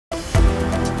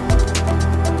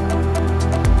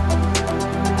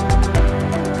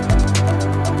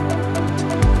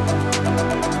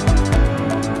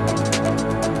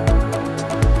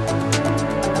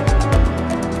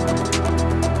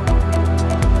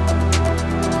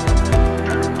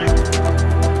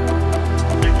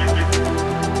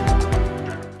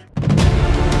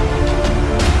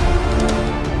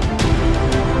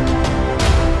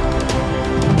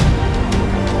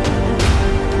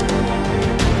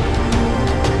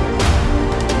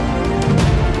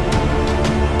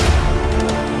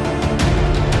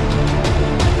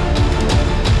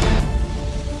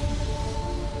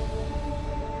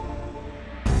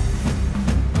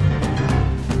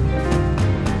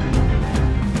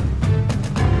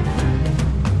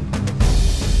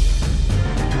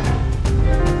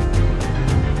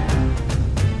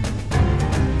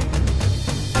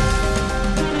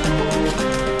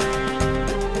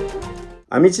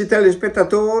Amici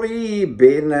telespettatori,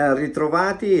 ben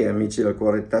ritrovati, amici del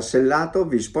cuore tassellato.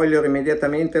 Vi spoilerò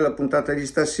immediatamente la puntata di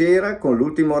stasera con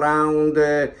l'ultimo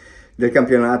round del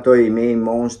campionato Main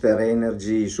Monster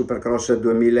Energy Supercross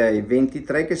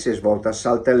 2023 che si è svolta a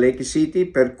Salt Lake City,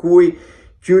 per cui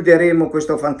chiuderemo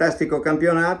questo fantastico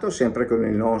campionato sempre con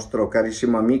il nostro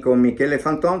carissimo amico Michele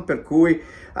Fanton, per cui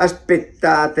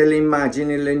aspettate le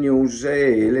immagini, le news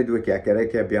e le due chiacchiere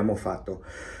che abbiamo fatto.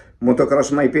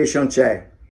 MotocrossMyPassion c'è.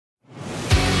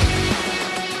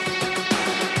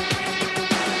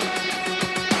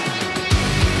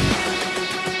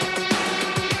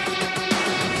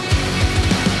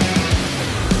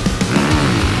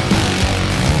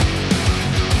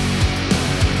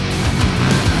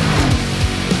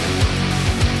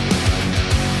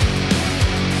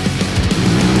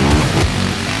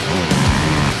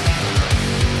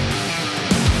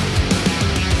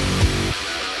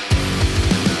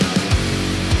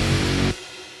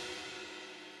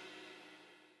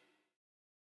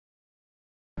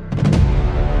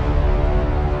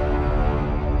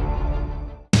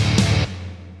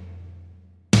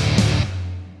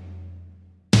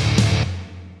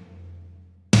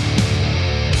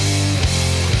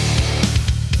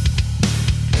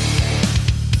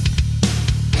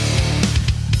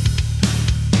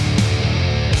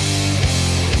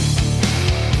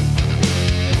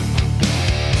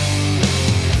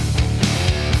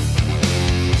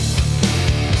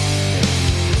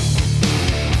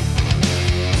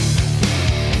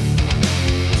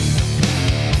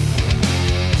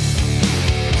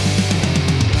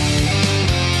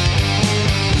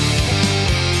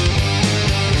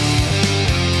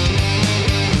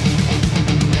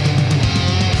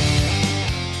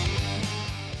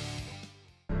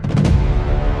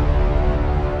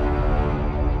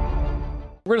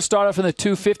 We're going to start off in the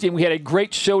 250, and we had a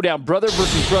great showdown, brother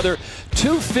versus brother,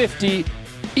 250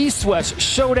 East-West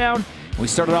showdown. We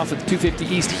started off with the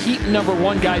 250 East heat number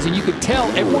 1, guys, and you could tell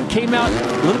everyone came out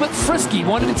a little bit frisky,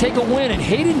 wanted to take a win, and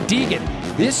Hayden Deegan,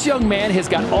 this young man has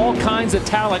got all kinds of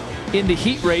talent in the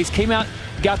heat race, came out,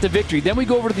 got the victory. Then we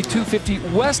go over to the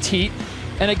 250 West heat,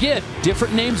 and again,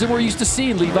 different names than we're used to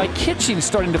seeing. Levi Kitching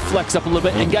starting to flex up a little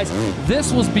bit. And guys,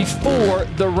 this was before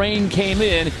the rain came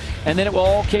in, and then it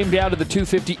all came down to the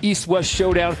 250 East-West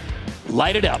showdown.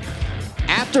 Light it up.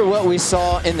 After what we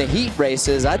saw in the heat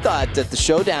races, I thought that the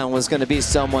showdown was going to be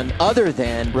someone other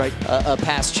than a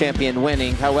past champion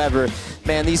winning. However,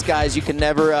 man, these guys, you can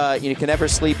never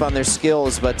sleep on their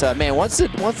skills. But man, once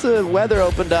the weather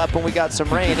opened up and we got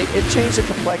some rain, it changed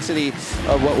the complexity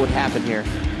of what would happen here.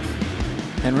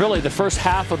 And really, the first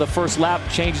half of the first lap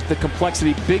changed the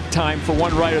complexity big time for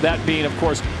one rider, that being, of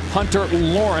course, Hunter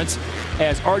Lawrence,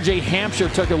 as RJ Hampshire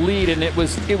took a lead, and it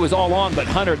was all on, but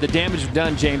Hunter, the damage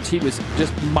done, James, he was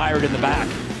just mired in the back.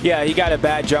 Yeah, he got a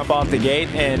bad jump off the gate,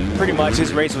 and pretty much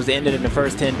his race was ended in the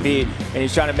first 10 feet, and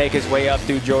he's trying to make his way up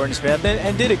through Jordan Smith,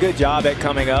 and did a good job at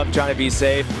coming up, trying to be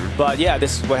safe. But yeah,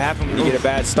 this is what happens when you get a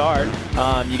bad start.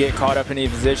 You get caught up in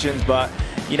these positions, but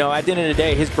you know, at the end of the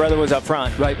day, his brother was up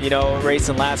front. Right. You know,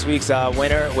 racing last week's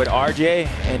winner with RJ,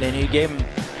 and then he gave him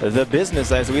the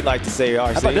business, as we'd like to say,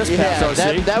 RC. How about this pass,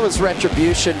 RC? That was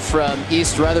retribution from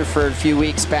East Rutherford a few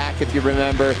weeks back, if you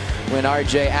remember, when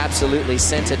RJ absolutely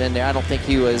sent it in there. I don't think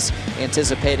he was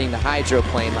anticipating the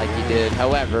hydroplane like he did.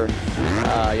 However,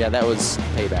 yeah, that was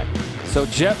payback. So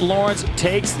Jet Lawrence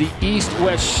takes the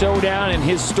East-West showdown, and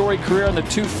his storied career on the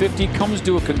 250 comes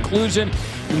to a conclusion.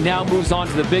 He now moves on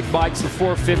to the big bikes, the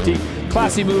 450.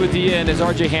 Classy move at the end as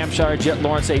RJ Hampshire, Jet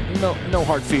Lawrence say, no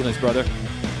hard feelings, brother.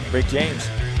 Rick James.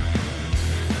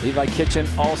 Levi Kitchen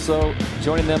also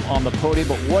joining them on the podium,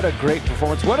 but what a great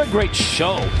performance. What a great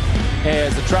show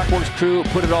as the Trackworks crew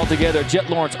put it all together. Jet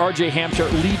Lawrence, RJ Hampshire,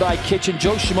 Levi Kitchen,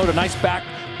 Joe Shimoda, nice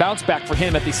bounce back for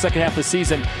him at the second half of the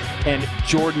season. And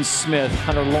Jordan Smith,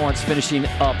 Hunter Lawrence finishing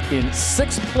up in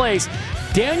 6th place.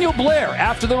 Daniel Blair,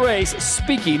 after the race,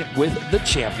 speaking with the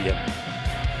champion.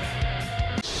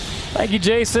 Thank you,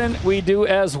 Jason. We do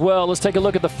as well. Let's take a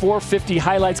look at the 450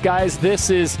 highlights, guys. This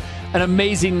is an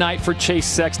amazing night for Chase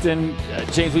Sexton.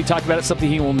 James, we talked about it, something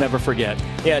he will never forget.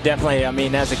 Yeah, definitely. I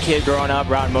mean, as a kid growing up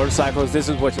riding motorcycles, this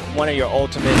is what's one of your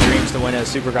ultimate dreams, to win a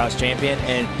Supercross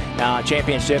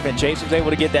championship, and Chase was able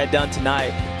to get that done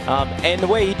tonight. And the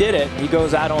way he did it, he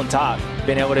goes out on top.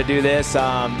 Been able to do this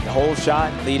whole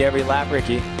shot, lead every lap,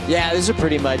 Ricky. Yeah, this is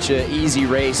pretty much an easy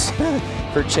race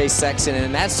for Chase Sexton,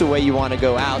 and that's the way you want to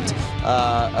go out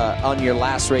on your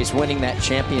last race, winning that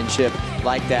championship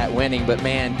like that, winning. But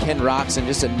man, Ken Roxon,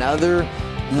 just another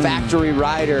factory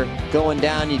rider going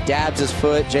down. He dabs his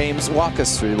foot. James, walk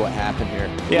us through what happened here.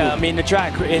 Yeah, I mean, the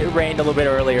track, it rained a little bit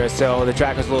earlier, so the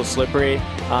track was a little slippery.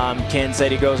 Ken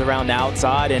said he goes around the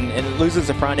outside and loses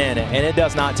the front end, and it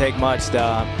does not take much.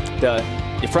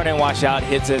 The front end washout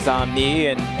hits his knee,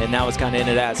 and that was kind of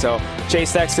into that. So Chase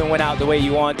Sexton went out the way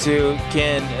you want to.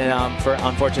 Ken,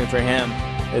 unfortunately for him,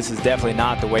 this is definitely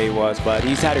not the way he was, but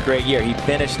he's had a great year. He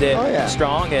finished it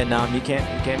strong, and you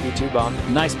can't be too bummed.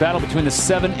 Nice battle between the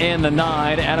 7 and the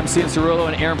 9. Adam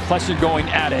Cianciarulo and Aaron Plessinger going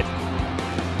at it.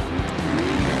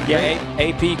 Yeah,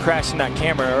 AP crashing that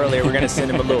camera earlier. We're going to send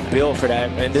him a little bill for that.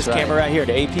 And this camera right here,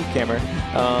 the AP camera.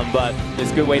 But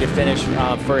it's a good way to finish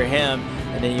for him.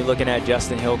 And then you're looking at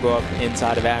Justin Hill go up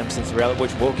inside of Adam Cianciarulo,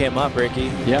 which woke him up,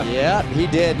 Ricky. Yeah, he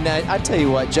did. And I tell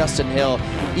you what, Justin Hill,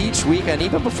 each weekend,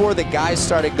 even before the guys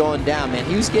started going down, man,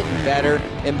 he was getting better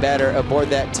and better aboard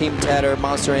that Team Tedder,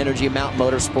 Monster Energy, Mount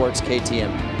Motorsports,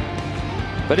 KTM.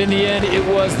 But in the end, it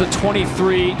was the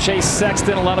 23, Chase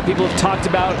Sexton. A lot of people have talked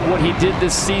about what he did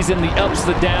this season, the ups,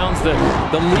 the downs, the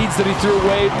leads that he threw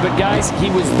away. But guys, he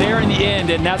was there in the end,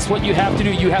 and that's what you have to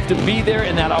do. You have to be there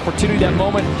in that opportunity, that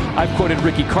moment. I've quoted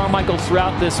Ricky Carmichael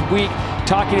throughout this week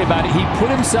talking about it. He put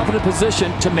himself in a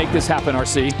position to make this happen,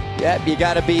 RC. Yeah, you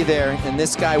got to be there. And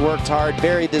this guy worked hard,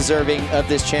 very deserving of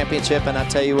this championship. And I'll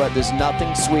tell you what, there's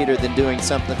nothing sweeter than doing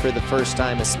something for the first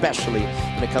time, especially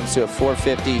when it comes to a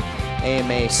 450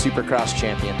 AMA Supercross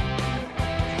champion.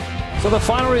 So the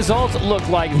final results look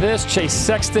like this. Chase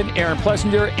Sexton, Aaron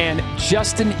Plessinger, and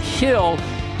Justin Hill.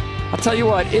 I'll tell you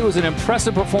what, it was an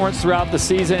impressive performance throughout the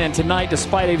season, and tonight,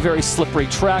 despite a very slippery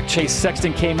track, Chase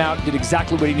Sexton came out, did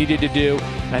exactly what he needed to do,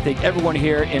 and I think everyone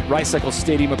here at Rice Cycle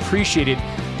Stadium appreciated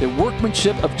the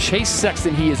workmanship of Chase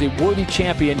Sexton. He is a worthy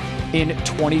champion in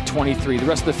 2023. The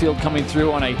rest of the field coming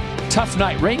through on a tough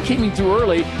night. Rain came through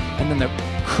early, and then the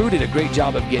crew did a great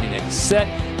job of getting it set.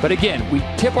 But again, we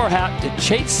tip our hat to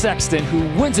Chase Sexton, who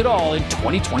wins it all in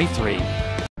 2023.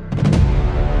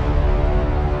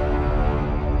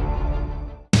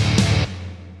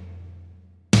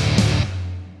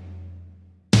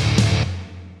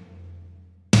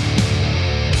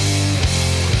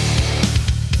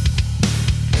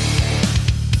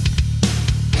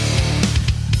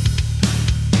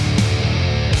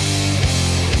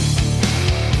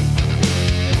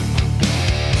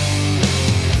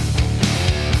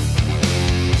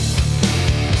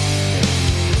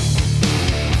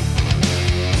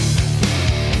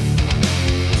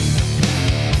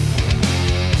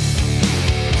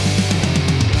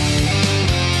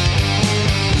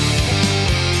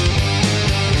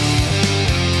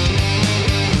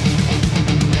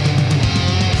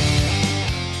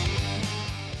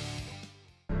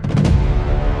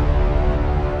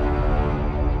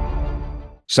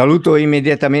 Saluto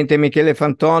immediatamente Michele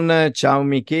Fanton. Ciao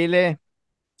Michele.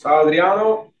 Ciao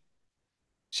Adriano.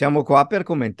 Siamo qua per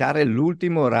commentare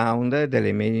l'ultimo round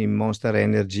delle Monster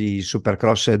Energy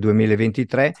Supercross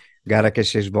 2023, gara che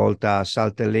si è svolta a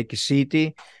Salt Lake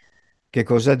City. Che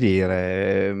cosa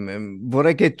dire?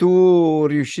 Vorrei che tu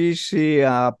riuscissi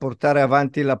a portare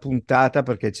avanti la puntata,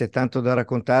 perché c'è tanto da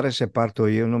raccontare. Se parto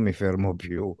io non mi fermo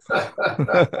più.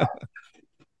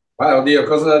 Oddio,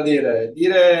 cosa da dire?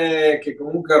 Dire che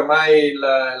comunque ormai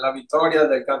la vittoria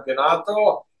del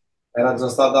campionato era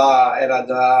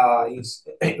già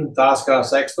in tasca a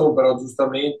Sexton, però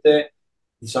giustamente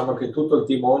diciamo che tutto il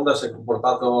team Honda si è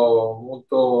comportato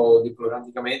molto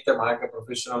diplomaticamente, ma anche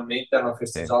professionalmente. Hanno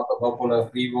festeggiato dopo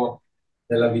l'arrivo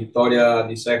della vittoria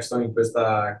di Sexton in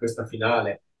questa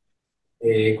finale.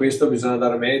 E questo bisogna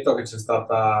dare merito, che c'è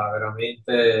stata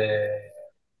veramente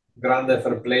grande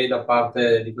fair play da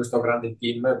parte di questo grande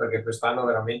team, perché quest'anno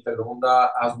veramente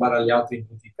l'Honda ha sbaragliato in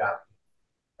tutti i campi.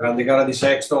 Grande gara di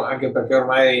Sexton, anche perché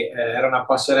ormai era una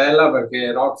passerella,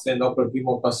 perché Roxen dopo il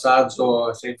primo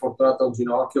passaggio si è infortunato a un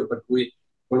ginocchio, per cui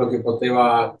quello che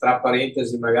poteva, tra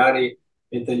parentesi, magari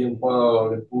mettergli un po'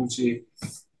 le pulci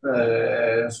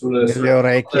sulle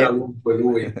orecchie, era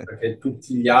lui, perché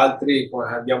tutti gli altri,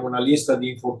 abbiamo una lista di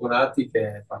infortunati che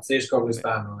è pazzesco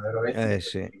quest'anno, veramente.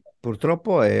 Sì.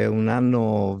 Purtroppo è un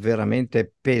anno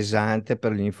veramente pesante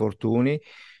per gli infortuni.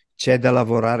 C'è da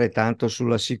lavorare tanto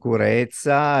sulla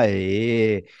sicurezza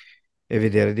e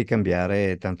vedere di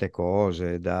cambiare tante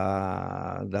cose.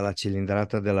 Dalla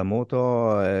cilindrata della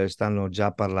moto stanno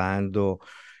già parlando,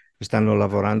 stanno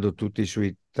lavorando tutti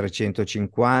sui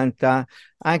 350,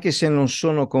 anche se non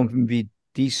sono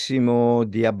convintissimo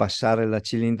di abbassare la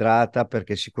cilindrata,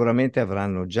 perché sicuramente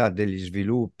avranno già degli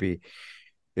sviluppi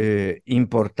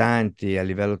importanti a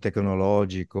livello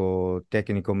tecnologico,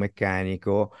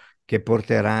 tecnico-meccanico, che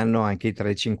porteranno anche i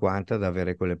 350 ad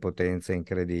avere quelle potenze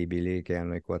incredibili che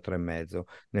hanno i 4,5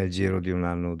 nel giro di un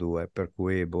anno o due, per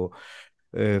cui boh,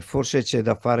 forse c'è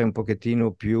da fare un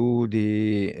pochettino più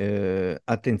di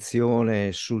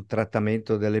attenzione sul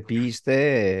trattamento delle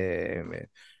piste.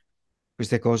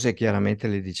 Queste cose chiaramente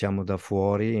le diciamo da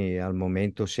fuori, al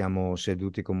momento siamo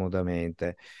seduti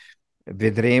comodamente.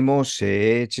 Vedremo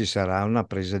se ci sarà una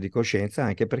presa di coscienza,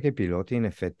 anche perché i piloti in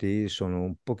effetti sono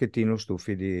un pochettino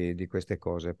stufi di queste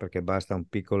cose, perché basta un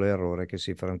piccolo errore che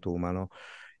si frantumano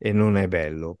e non è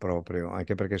bello proprio,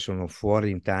 anche perché sono fuori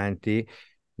in tanti,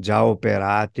 già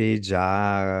operati,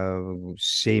 già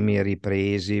semi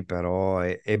ripresi, però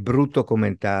è brutto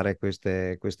commentare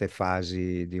queste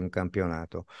fasi di un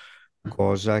campionato,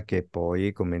 cosa che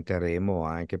poi commenteremo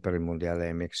anche per il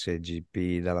mondiale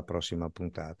MXGP dalla prossima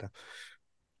puntata.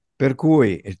 Per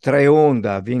cui tre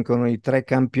Honda vincono i tre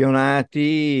campionati,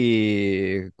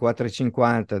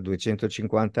 450,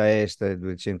 250 Est e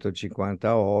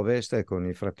 250 Ovest, con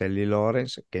i fratelli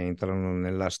Lorenz che entrano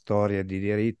nella storia di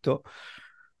diritto.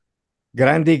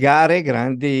 Grandi gare,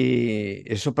 grandi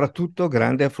e soprattutto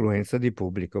grande affluenza di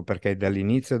pubblico, perché è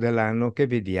dall'inizio dell'anno che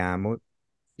vediamo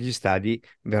gli stadi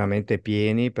veramente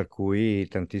pieni, per cui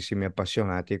tantissimi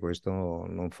appassionati, e questo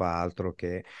non fa altro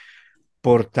che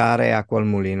portare acqua al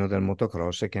mulino del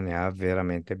motocross che ne ha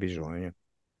veramente bisogno.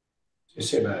 Sì,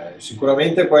 sì, beh,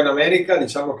 sicuramente poi in America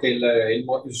diciamo che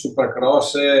il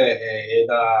Supercross è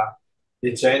da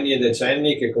decenni e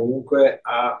decenni che comunque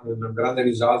ha un grande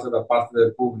risalto da parte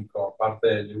del pubblico, a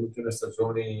parte le ultime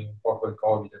stagioni un po' col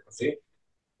Covid e così,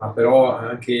 ma però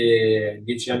anche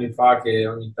 10 anni fa che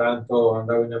ogni tanto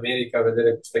andavo in America a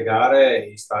vedere queste gare,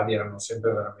 i stadi erano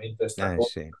sempre veramente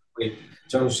stracolmi, Sì. quindi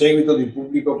c'è un seguito di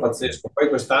pubblico pazzesco. Poi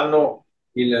quest'anno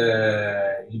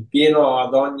il pieno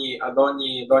ad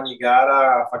ogni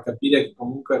gara fa capire che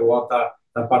comunque ruota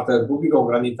da parte del pubblico un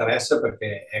grande interesse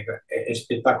perché è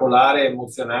spettacolare,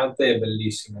 emozionante e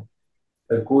bellissimo.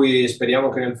 Per cui speriamo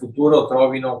che nel futuro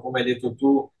trovino, come hai detto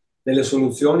tu, delle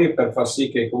soluzioni per far sì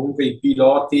che comunque i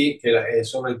piloti, che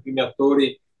sono i primi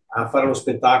attori a fare lo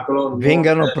spettacolo, non,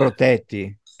 Vengano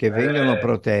protetti, che vengano eh,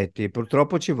 protetti.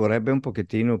 Purtroppo ci vorrebbe un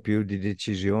pochettino più di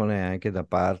decisione anche da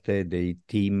parte dei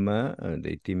team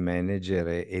manager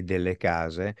e delle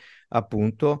case,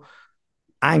 appunto,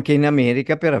 anche in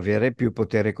America per avere più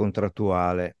potere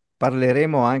contrattuale.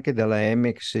 Parleremo anche della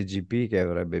MXGP che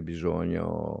avrebbe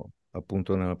bisogno,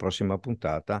 appunto, nella prossima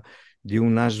puntata di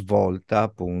una svolta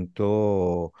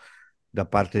appunto da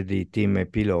parte dei team e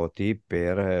piloti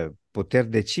per poter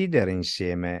decidere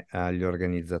insieme agli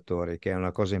organizzatori, che è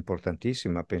una cosa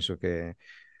importantissima, penso che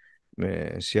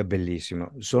sia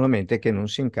bellissimo, solamente che non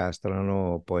si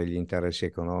incastrano poi gli interessi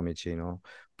economici, no?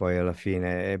 Poi alla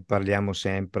fine parliamo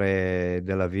sempre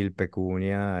della vil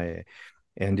pecunia e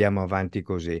andiamo avanti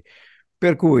così.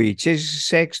 Per cui Chase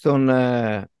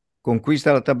Sexton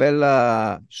conquista la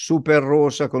tabella super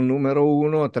rossa col numero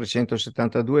 1 a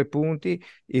 372 punti,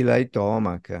 Eli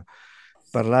Tomac.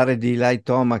 Parlare di Eli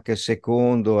Tomac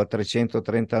secondo a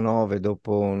 339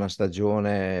 dopo una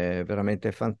stagione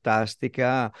veramente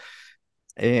fantastica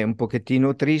è un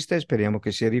pochettino triste, speriamo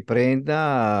che si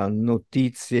riprenda.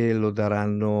 Notizie lo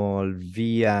daranno al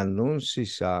via, non si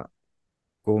sa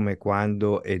come,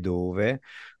 quando e dove,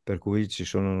 per cui ci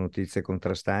sono notizie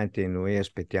contrastanti e noi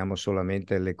aspettiamo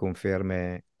solamente le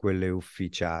conferme, quelle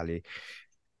ufficiali.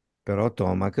 Però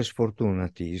Tomac è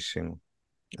sfortunatissimo,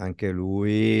 anche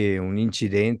lui un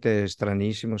incidente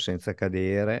stranissimo senza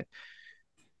cadere,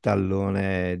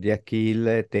 tallone di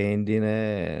Achille,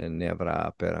 tendine, ne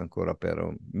avrà per ancora per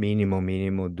un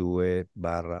minimo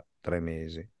 2-3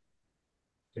 mesi.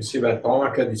 sì, sì, beh,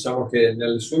 Tomac diciamo che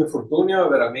nel suo infortunio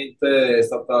veramente è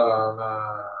stata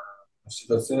una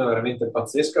situazione veramente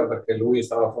pazzesca perché lui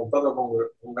stava affrontando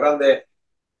con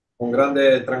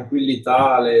grande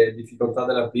tranquillità le difficoltà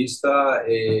della pista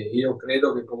e io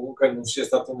credo che comunque non sia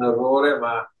stato un errore,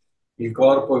 ma il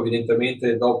corpo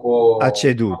evidentemente Ha dopo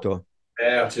ceduto.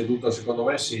 ha ceduto, secondo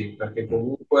me sì, perché Mm.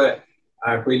 comunque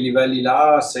a quei livelli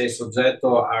là sei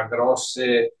soggetto a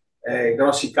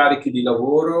grossi carichi di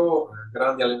lavoro,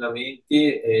 grandi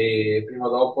allenamenti e prima o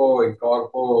dopo il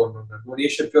corpo non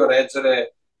riesce più a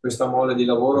reggere questa mole di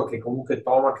lavoro che comunque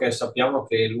toma, che sappiamo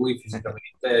che lui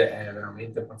fisicamente è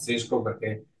veramente pazzesco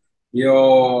perché io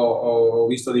ho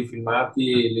visto dei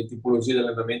filmati, le tipologie di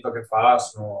allenamento che fa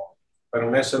per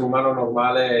un essere umano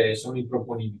normale sono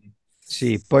improponibili.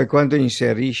 Sì, poi quando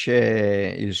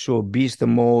inserisce il suo beast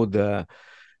mode,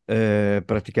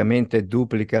 praticamente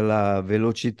duplica la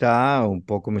velocità, un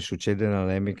po' come succede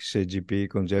nell'MXGP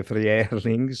con Jeffrey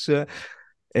Herlings.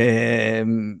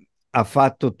 Ha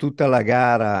fatto tutta la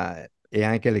gara e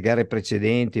anche le gare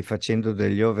precedenti facendo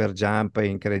degli overjump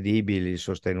incredibili,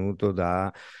 sostenuto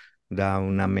da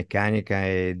una meccanica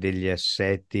e degli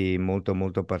assetti molto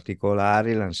molto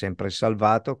particolari, l'hanno sempre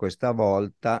salvato. Questa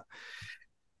volta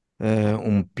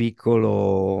un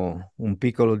piccolo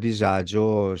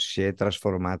disagio si è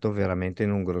trasformato veramente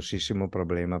in un grossissimo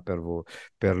problema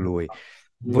per lui.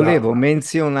 Volevo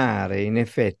menzionare in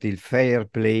effetti il fair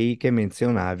play che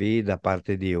menzionavi da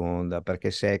parte di Honda,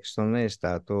 perché Sexton è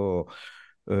stato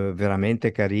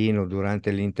veramente carino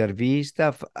durante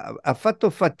l'intervista, ha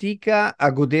fatto fatica a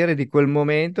godere di quel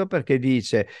momento perché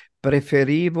dice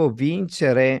preferivo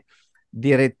vincere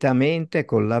direttamente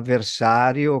con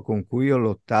l'avversario con cui ho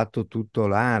lottato tutto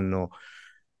l'anno.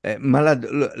 Ma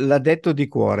l'ha detto di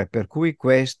cuore, per cui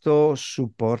questo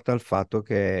supporta il fatto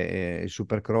che il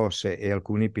Supercross e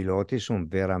alcuni piloti sono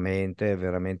veramente,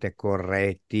 veramente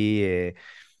corretti e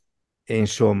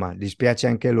insomma, dispiace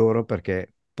anche loro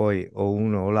perché poi o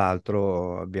uno o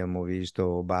l'altro abbiamo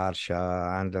visto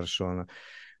Barsha, Anderson,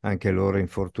 anche loro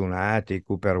infortunati,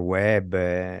 Cooper Webb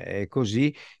e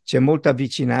così c'è molta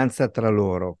vicinanza tra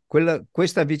loro.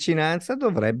 Questa vicinanza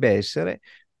dovrebbe essere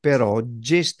però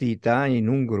gestita in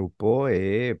un gruppo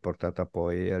e portata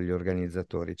poi agli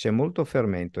organizzatori. C'è molto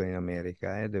fermento in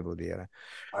America, devo dire.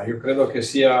 Ma io credo che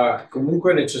sia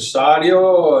comunque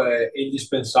necessario e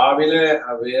indispensabile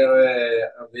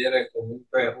avere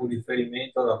comunque un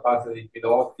riferimento da parte dei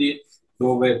piloti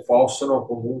dove possono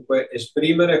comunque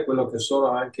esprimere quello che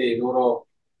sono anche i loro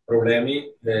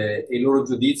problemi e i loro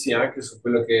giudizi anche su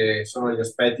quello che sono gli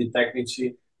aspetti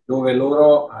tecnici, dove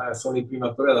loro sono i primi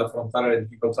attori ad affrontare le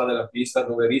difficoltà della pista,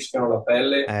 dove rischiano la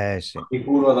pelle Sì, ogni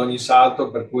curva, ad ogni salto,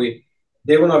 per cui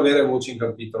devono avere voce in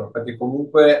capitolo, perché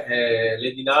comunque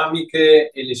le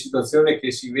dinamiche e le situazioni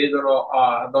che si vedono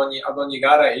ad ogni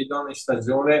gara e ad ogni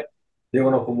stagione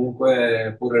devono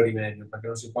comunque porre rimedio, perché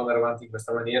non si può andare avanti in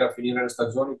questa maniera, finire le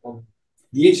stagioni con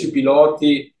 10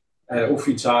 piloti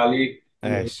ufficiali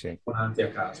sì. avanti a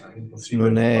casa, è Non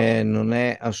impossibile. è, non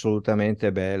è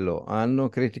assolutamente bello. Hanno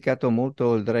criticato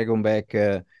molto il Dragon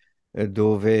Back,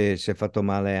 dove si è fatto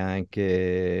male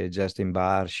anche Justin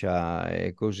Barsha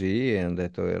e così, e hanno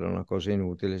detto che era una cosa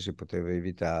inutile, si poteva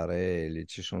evitare. E lì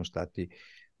ci sono stati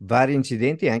vari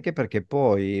incidenti, anche perché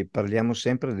poi parliamo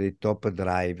sempre dei top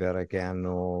driver che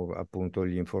hanno appunto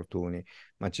gli infortuni,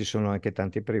 ma ci sono anche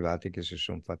tanti privati che si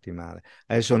sono fatti male.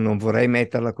 Adesso non vorrei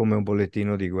metterla come un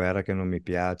bollettino di guerra che non mi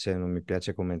piace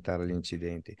commentare gli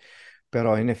incidenti,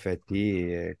 però in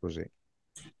effetti è così.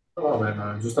 No,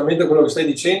 ma giustamente quello che stai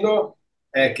dicendo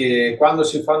è che quando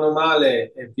si fanno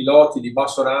male piloti di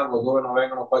basso rango dove non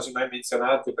vengono quasi mai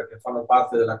menzionati perché fanno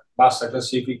parte della bassa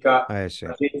classifica, Sì,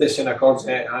 la gente se ne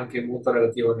accorge anche molto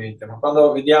relativamente. Ma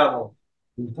quando vediamo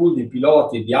un pool di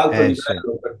piloti di alto sì,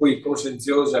 livello, per cui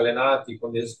consenziosi, allenati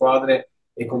con delle squadre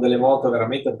e con delle moto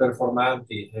veramente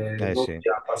performanti, sì. ridotti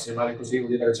a farsi male così,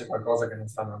 vuol dire che c'è qualcosa che non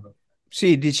sta andando.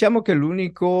 Sì, diciamo che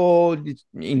l'unico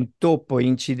intoppo,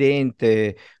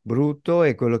 incidente brutto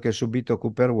è quello che ha subito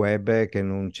Cooper Webb, che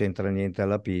non c'entra niente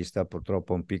alla pista,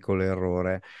 purtroppo un piccolo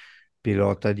errore.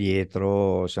 Pilota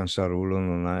dietro, Sansarulo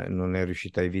non è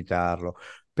riuscito a evitarlo.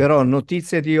 Però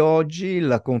notizie di oggi,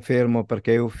 la confermo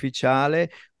perché è ufficiale,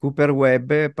 Cooper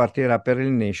Webb partirà per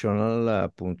il National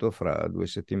appunto fra 2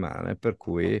 settimane, per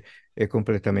cui è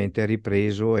completamente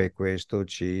ripreso e questo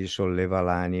ci solleva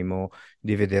l'animo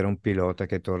di vedere un pilota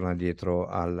che torna dietro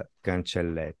al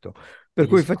cancelletto. Per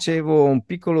cui facevo un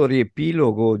piccolo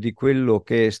riepilogo di quello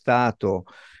che è stato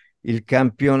il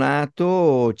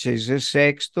campionato. Chase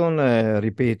Sexton,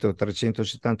 ripeto,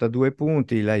 372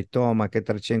 punti, Light Tomac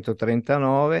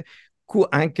 339,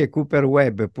 anche Cooper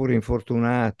Webb, pur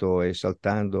infortunato e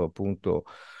saltando appunto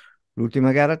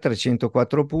l'ultima gara,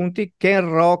 304 punti. Ken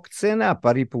Roczen a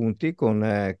pari punti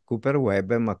con Cooper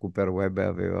Webb, ma Cooper Webb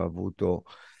aveva avuto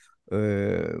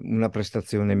una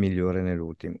prestazione migliore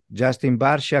nell'ultimo. Justin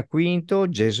Barcia quinto,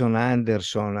 Jason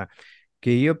Anderson, che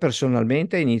io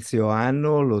personalmente a inizio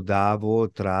anno lo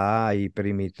davo tra i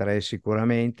primi tre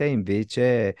sicuramente,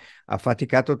 invece ha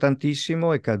faticato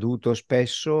tantissimo, è caduto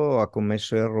spesso, ha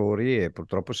commesso errori e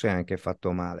purtroppo si è anche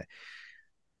fatto male.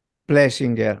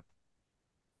 Plessinger,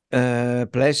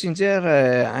 Plessinger,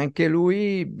 anche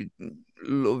lui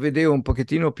lo vedevo un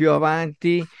pochettino più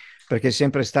avanti perché è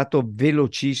sempre stato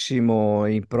velocissimo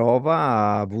in prova,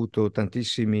 ha avuto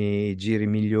tantissimi giri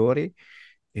migliori,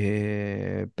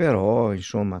 però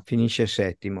insomma finisce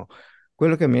settimo.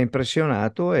 Quello che mi ha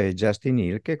impressionato è Justin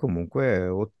Hill, che comunque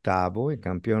è ottavo in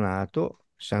campionato,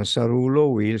 Sansarulo,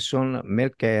 Wilson,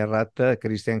 Melkerrat,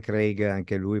 Christian Craig,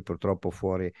 anche lui purtroppo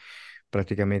fuori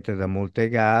praticamente da molte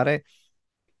gare.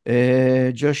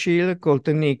 Josh Hill,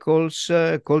 Colton Nichols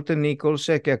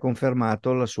che ha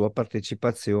confermato la sua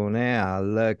partecipazione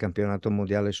al campionato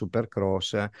mondiale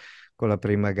Supercross con la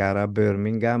prima gara a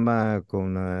Birmingham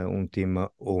con un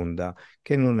team Honda,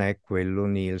 che non è quello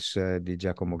Nils di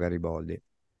Giacomo Gariboldi.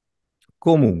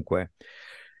 Comunque,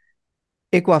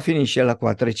 e qua finisce la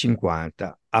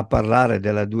 4,50. A parlare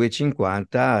della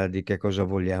 2,50, di che cosa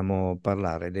vogliamo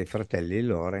parlare? Dei fratelli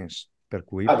Lawrence, per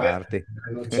cui Vabbè, parti.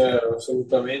 non c'è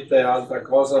assolutamente altra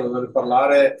cosa da dover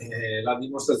parlare, la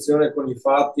dimostrazione con i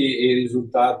fatti e i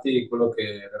risultati, quello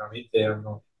che veramente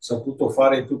hanno saputo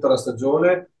fare in tutta la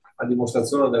stagione, a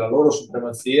dimostrazione della loro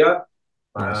supremazia,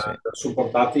 ma Sì,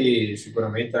 supportati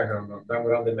sicuramente anche da un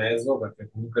grande mezzo, perché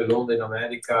comunque l'Honda in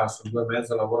America su due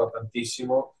mezzo lavora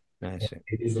tantissimo e sì.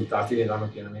 i risultati ne danno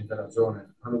pienamente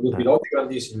ragione. Hanno due Eh. piloti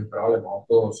grandissimi, però le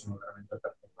moto sono veramente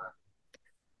performanti.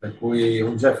 Per cui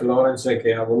un Jeff Lawrence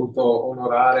che ha voluto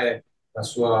onorare la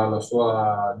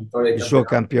sua vittoria di Il suo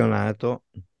campionato,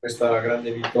 campionato. questa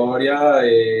grande vittoria,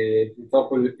 e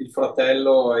purtroppo il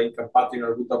fratello è incappato in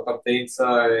una brutta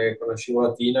partenza e con la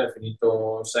scivolatina è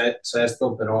finito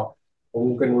sesto, però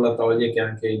comunque nulla toglie che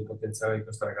anche il potenziale di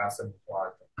questa ragazza è molto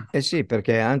alto. Eh sì,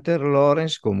 perché Hunter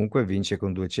Lawrence comunque vince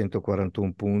con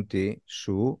 241 punti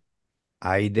su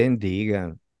Hayden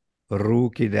Deegan,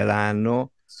 rookie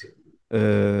dell'anno, Sì.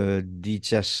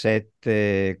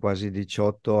 17, quasi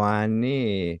 18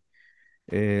 anni.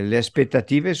 Le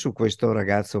aspettative su questo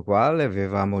ragazzo qua le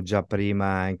avevamo già prima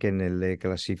anche nelle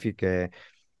classifiche,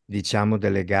 diciamo,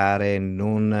 delle gare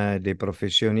non dei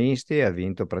professionisti. Ha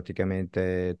vinto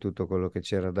praticamente tutto quello che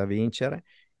c'era da vincere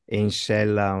e in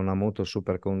sella una moto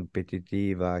super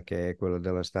competitiva che è quella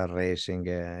della Star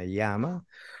Racing Yamaha.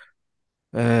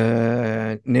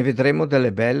 Ne vedremo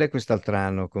delle belle quest'altro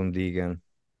anno con Deegan.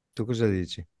 Tu cosa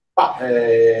dici? Ma,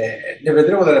 ne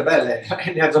vedremo delle belle,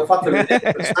 ne ha già fatte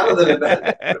vedere quest'anno delle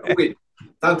belle, per cui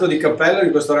tanto di cappello di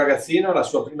questo ragazzino, la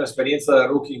sua prima esperienza da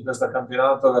rookie in questo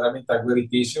campionato è veramente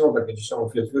agguerritissimo, perché ci sono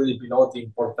fior di piloti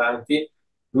importanti,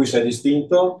 lui si è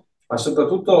distinto, ma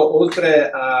soprattutto oltre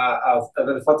a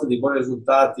aver fatto dei buoni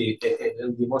risultati e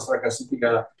dimostra la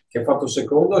classifica che ha fatto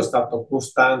secondo, è stato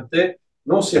costante,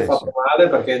 non si è Sì. fatto male,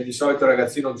 perché di solito il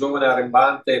ragazzino giovane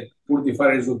arrembante, pur di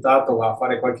fare il risultato, va a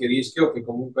fare qualche rischio, che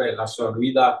comunque la sua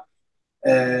guida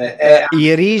è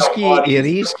I un po' a i rischio.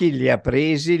 rischi li ha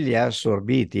presi, li ha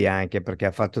assorbiti anche perché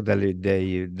ha fatto delle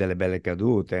belle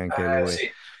cadute anche lui. Sì,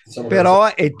 diciamo che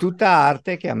Però è tutta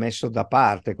arte che ha messo da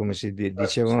parte, come si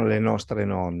dicevano le sì. nostre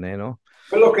nonne, no?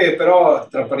 Quello che però,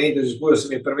 tra parentesi, scusa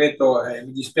se mi permetto,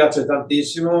 mi dispiace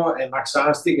tantissimo, è Max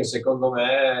Ansti, che secondo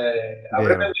me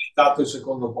avrebbe Vero? meritato il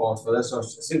secondo posto. Adesso,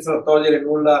 senza togliere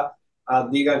nulla a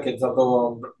Digan, che è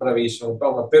stato bravissimo,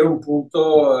 però, ma per un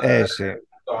punto, Sì,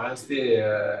 Ansti,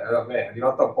 vabbè, è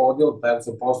arrivato a podio,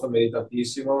 terzo posto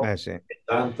meritatissimo, sì. e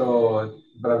tanto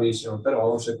bravissimo,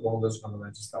 però un secondo secondo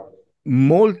me ci stava.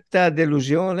 Molta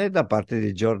delusione da parte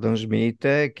di Jordan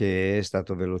Smith, che è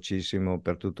stato velocissimo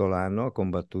per tutto l'anno, ha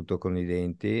combattuto con i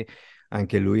denti,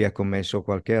 anche lui ha commesso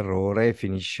qualche errore,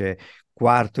 finisce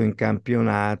quarto in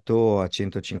campionato a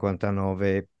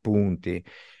 159 punti.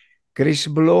 Chris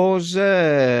Blows,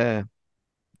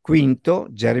 quinto,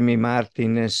 Jeremy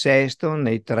Martin sesto,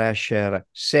 Nate Thrasher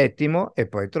settimo e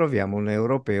poi troviamo un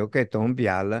europeo che è Tom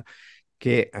Vial,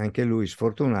 che anche lui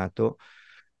sfortunato,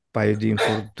 paio di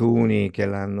infortuni che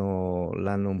l'hanno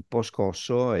un po'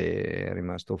 scosso e è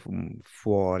rimasto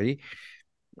fuori.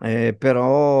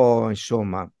 Però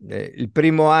insomma, il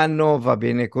primo anno va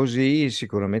bene così,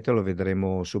 sicuramente lo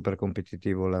vedremo super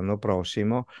competitivo l'anno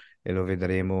prossimo e lo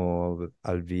vedremo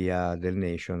al via del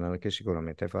National che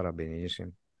sicuramente farà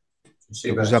benissimo. Sì,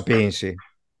 Tu beh, cosa pensi,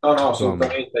 no, no, Tom?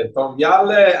 assolutamente. Tom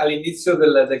Vialle all'inizio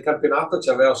del campionato ci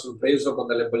aveva sorpreso con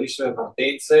delle bellissime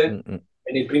partenze, Mm, mm.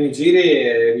 e nei primi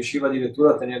giri riusciva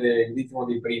addirittura a tenere il ritmo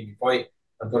dei primi. Poi,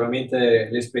 naturalmente,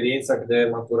 l'esperienza che deve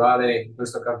maturare in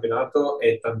questo campionato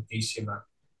è tantissima.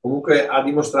 Comunque ha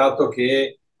dimostrato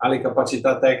che ha le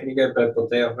capacità tecniche per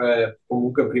poter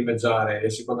comunque primeggiare, e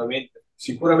sicuramente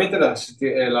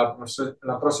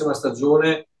la prossima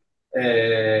stagione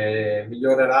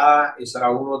migliorerà e sarà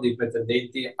uno dei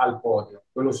pretendenti al podio,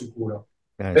 quello sicuro.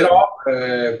 Sì. Però,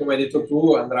 come hai detto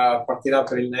tu, partirà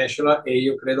per il National, e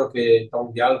io credo che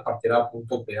Tom Vial partirà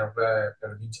appunto per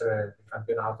vincere il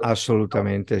campionato.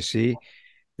 Assolutamente sì,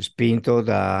 spinto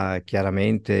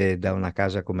chiaramente da una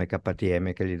casa come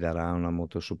KTM che gli darà una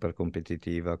moto super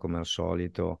competitiva come al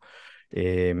solito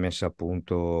e messa a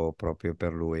punto proprio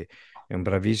per lui. È un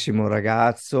bravissimo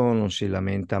ragazzo, non si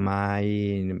lamenta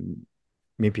mai,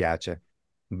 mi piace,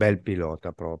 bel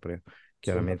pilota proprio, Sono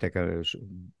chiaramente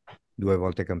due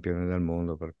volte campione del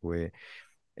mondo, per cui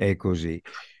è così.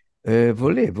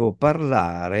 Volevo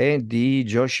parlare di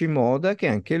Yoshimoda che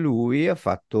anche lui ha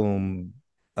fatto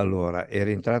allora, è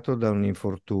rientrato da un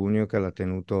infortunio che l'ha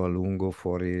tenuto a lungo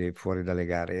fuori dalle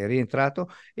gare. È rientrato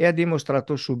e ha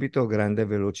dimostrato subito grande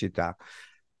velocità.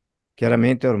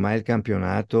 Chiaramente ormai il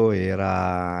campionato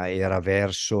era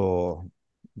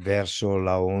verso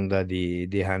la onda di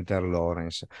Hunter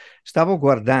Lawrence. Stavo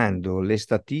guardando le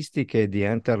statistiche di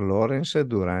Hunter Lawrence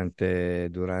durante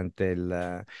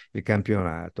il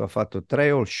campionato. Ha fatto 3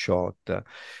 all shot,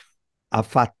 ha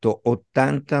fatto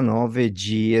 89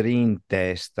 giri in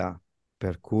testa,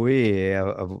 per cui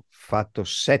ha fatto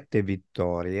 7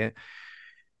 vittorie.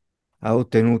 Ha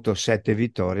ottenuto 7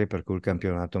 vittorie, per cui il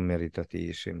campionato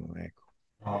meritatissimo, ecco.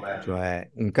 Vabbè. Cioè,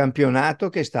 un campionato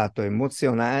che è stato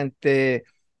emozionante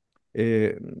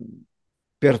eh,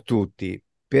 per tutti,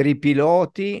 per i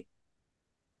piloti,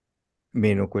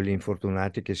 meno quelli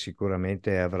infortunati che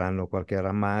sicuramente avranno qualche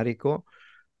rammarico,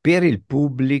 per il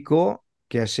pubblico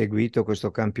che ha seguito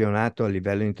questo campionato a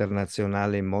livello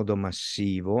internazionale in modo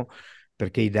massivo,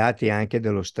 perché i dati anche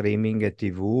dello streaming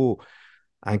TV,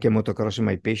 anche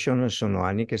MotocrossMyPassion, sono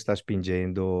anni che sta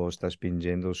spingendo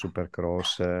il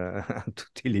Supercross a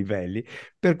tutti i livelli,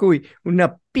 per cui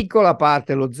una piccola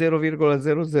parte, lo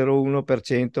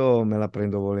 0,001% me la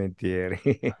prendo volentieri.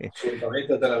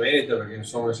 Assolutamente te la merita perché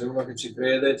insomma sei uno che ci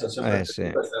crede, ci ha sempre Sì,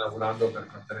 creduto e stai lavorando per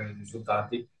ottenere i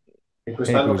risultati e è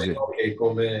quest'anno così. vedo che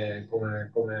come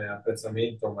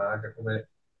apprezzamento ma anche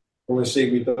come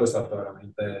seguito è stato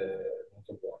veramente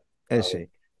molto buono. Eh Bravo, sì.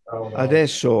 bravo, bravo.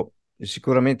 Adesso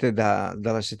sicuramente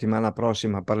dalla settimana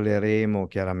prossima parleremo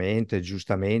chiaramente,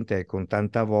 giustamente, e con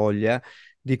tanta voglia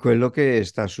di quello che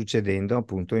sta succedendo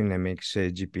appunto in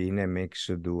MXGP, in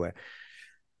MX2.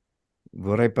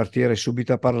 Vorrei partire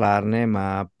subito a parlarne,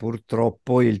 ma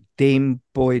purtroppo il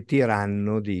tempo è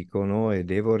tiranno, dicono, e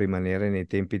devo rimanere nei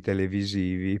tempi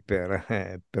televisivi per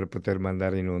poter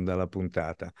mandare in onda la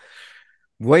puntata.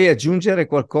 Vuoi aggiungere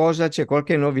qualcosa? C'è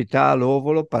qualche novità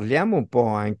all'Ovolo? Parliamo un po'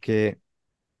 anche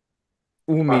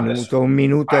Ma adesso, un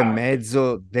minuto e ah,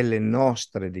 mezzo delle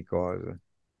nostre di cose.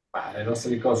 le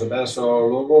nostre cose, adesso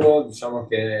l'Ovolo diciamo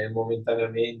che è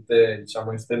momentaneamente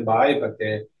diciamo in stand-by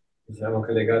perché diciamo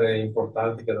che le gare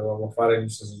importanti che dovevamo fare in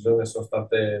questa stagione sono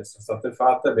state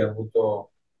fatte, abbiamo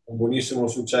avuto un buonissimo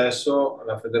successo,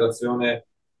 la federazione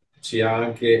ci ha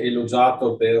anche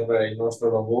elogiato per il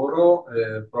nostro lavoro,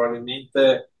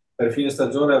 probabilmente per fine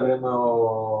stagione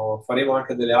faremo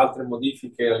anche delle altre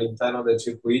modifiche all'interno del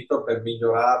circuito per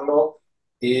migliorarlo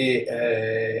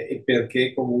e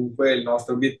perché comunque il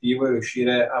nostro obiettivo è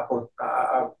riuscire a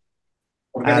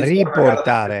A organizzare una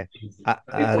gara di riportare, prestigio, a, a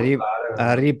a ri- riportare a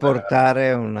una gara.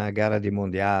 riportare una gara di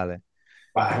mondiale.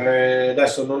 Ma,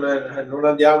 adesso non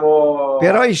andiamo Però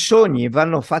a... i sogni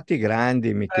vanno fatti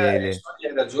grandi, Michele. Sogni,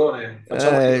 hai ragione,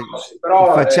 facciamoli grossi,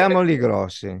 però Facciamoli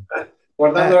grossi.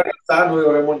 guardando la Eh, realtà noi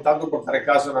vorremmo intanto portare a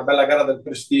casa una bella gara del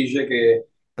Prestige che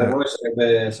per eh.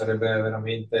 noi sarebbe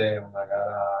veramente una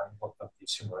gara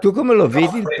importantissima. Tu Ecco. come lo Il vedi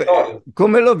nostro territorio.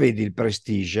 come lo vedi il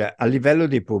Prestige a livello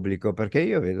di pubblico? Perché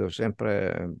io vedo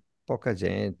sempre poca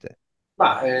gente.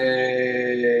 Ma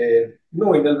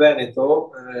noi nel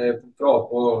Veneto,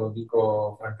 purtroppo, lo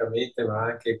dico francamente, ma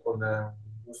anche con un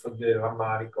gusto di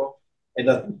rammarico, è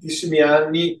da tantissimi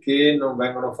anni che non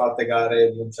vengono fatte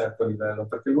gare di un certo livello,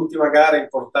 perché l'ultima gara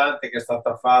importante che è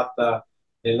stata fatta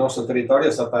nel nostro territorio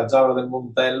è stata a Giavra del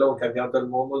Montello, un campionato del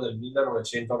mondo del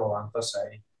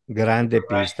 1996. Grande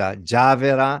pista.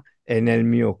 Giavera è nel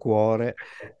mio cuore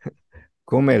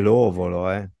come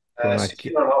l'ovolo, Sì,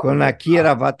 sì, no, no, con per Akira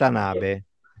carità. Watanabe.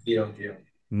 Anch'io, anch'io.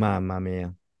 Mamma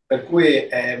mia. Per cui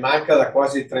manca da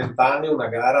quasi 30 anni una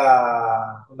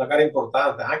gara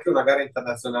importante, anche una gara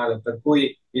internazionale, per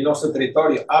cui il nostro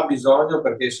territorio ha bisogno,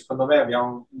 perché secondo me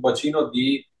abbiamo un bacino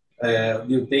di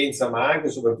utenza, ma anche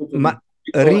e soprattutto di Ma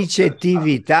pubblico interessante.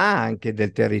 ricettività anche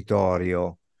del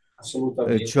territorio.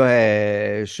 Assolutamente.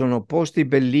 Cioè sono posti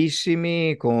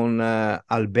bellissimi con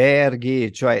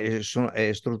alberghi, cioè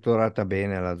è strutturata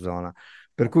bene la zona.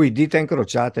 Per cui dita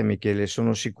incrociate, Michele,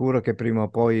 sono sicuro che prima o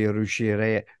poi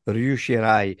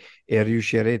riuscirai e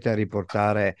riuscirete a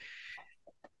riportare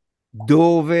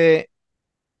dove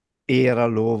era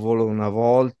l'Ovolo una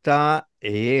volta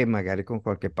e magari con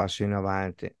qualche passo in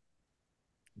avanti.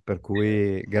 Per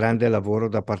cui grande lavoro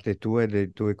da parte tua e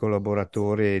dei tuoi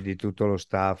collaboratori e di tutto lo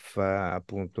staff,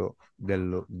 appunto,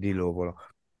 di Lovolo.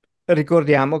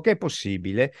 Ricordiamo che è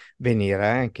possibile venire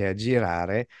anche a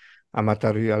girare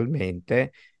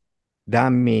amatorialmente.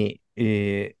 Dammi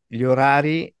gli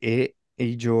orari e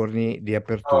i giorni di No,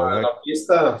 apertura. la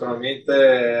pista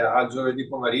naturalmente al giovedì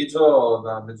pomeriggio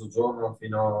da mezzogiorno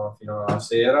fino alla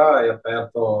sera è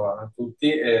aperto a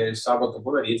tutti e il sabato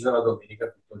pomeriggio e la domenica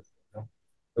tutto il giorno,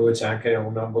 dove c'è anche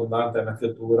un'abbondante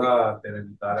annaffiatura per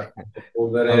evitare appunto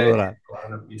polvere e Allora, trovare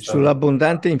una pista.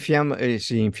 sull'abbondante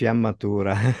sì,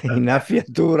 infiammatura,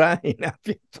 innaffiatura,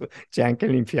 c'è anche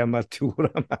l'infiammatura,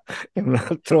 ma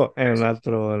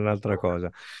un'altra cosa.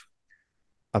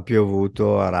 Ha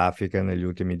piovuto a raffica negli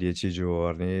ultimi 10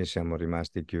 giorni, siamo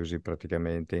rimasti chiusi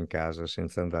praticamente in casa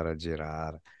senza andare a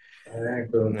girare.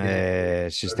 Quello che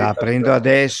Si la sta vita aprendo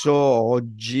adesso,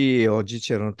 oggi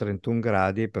c'erano 31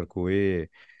 gradi, per cui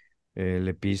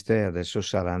le piste adesso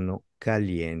saranno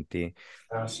calienti.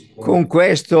 Con sicuramente.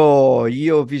 questo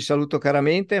io vi saluto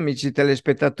caramente, amici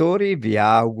telespettatori, vi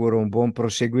auguro un buon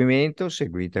proseguimento,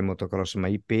 seguite Motocross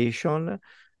My Passion.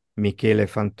 Michele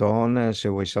Fanton, se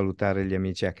vuoi salutare gli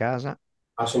amici a casa.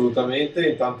 Assolutamente,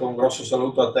 intanto un grosso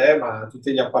saluto a te, ma a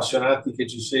tutti gli appassionati che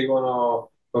ci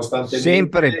seguono Sempre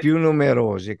costantemente. più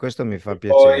numerosi, questo mi fa E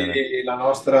piacere. poi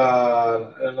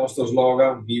il nostro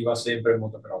slogan, viva sempre il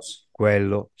motocross.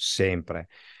 Quello sempre.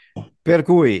 Per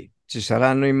cui ci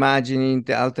saranno immagini,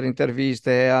 altre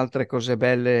interviste, altre cose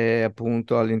belle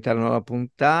appunto all'interno della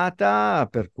puntata,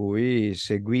 per cui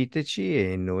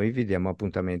seguiteci e noi vi diamo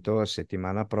appuntamento la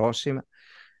settimana prossima,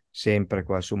 sempre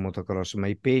qua su Motocross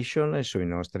My Passion e sui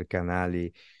nostri canali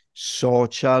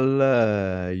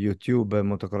social, YouTube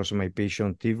Motocross My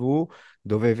Passion TV,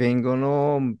 dove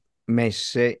vengono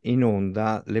messe in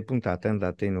onda le puntate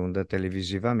andate in onda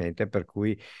televisivamente, per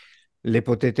cui le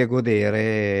potete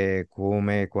godere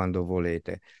come e quando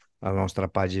volete. La nostra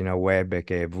pagina web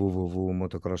che è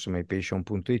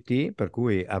www.motocrossmypassion.it, per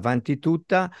cui avanti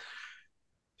tutta.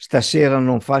 Stasera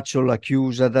non faccio la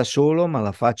chiusa da solo, ma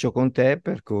la faccio con te,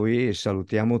 per cui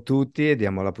salutiamo tutti e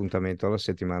diamo l'appuntamento alla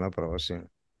settimana prossima.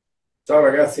 Ciao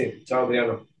ragazzi, ciao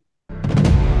Adriano.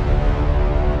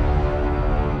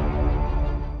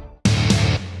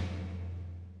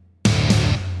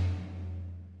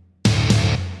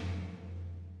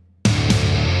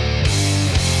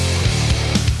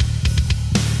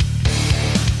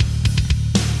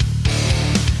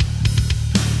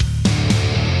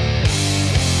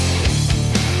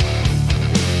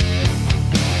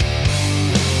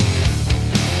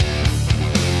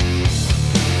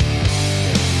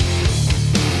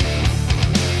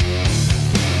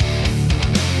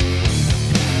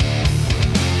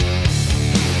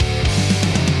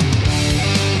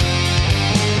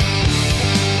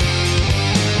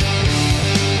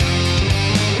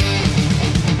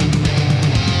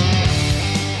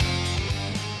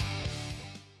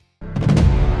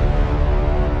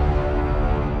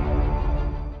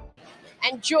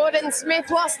 And Jordan Smith,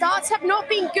 while starts have not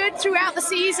been good throughout the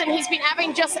season, he's been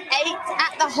having just 8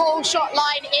 at the whole shot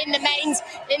line in the mains.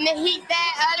 In the heat there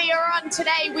earlier on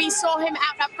today, we saw him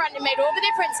out up front and made all the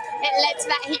difference. It led to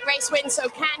that heat race win, so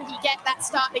can he get that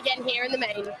start again here in the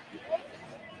main?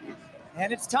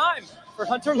 And it's time for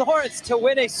Hunter Lawrence to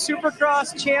win a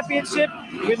Supercross championship.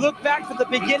 We look back to the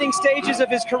beginning stages of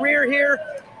his career here.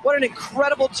 What an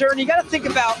incredible journey. You got to think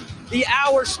about the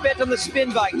hours spent on the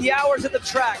spin bike, the hours at the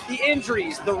track, the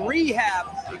injuries, the rehab,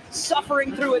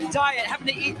 suffering through a diet, having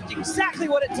to eat exactly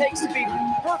what it takes to be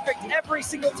perfect every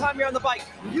single time you're on the bike.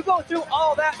 You go through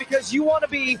all that because you want to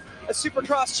be a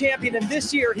Supercross champion, and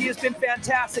this year he has been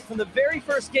fantastic from the very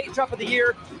first gate drop of the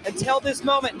year until this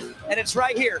moment, and it's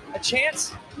right here, a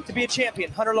chance to be a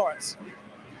champion. Hunter Lawrence.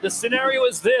 The scenario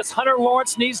is this: Hunter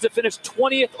Lawrence needs to finish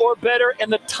 20th or better,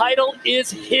 and the title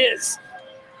is his.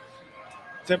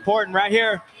 It's important right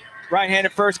here,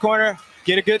 right-handed first corner,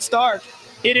 get a good start.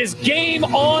 It is game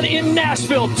on in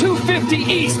Nashville, 250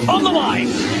 East on the line.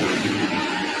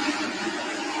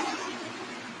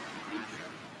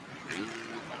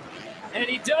 And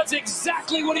he does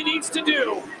exactly what he needs to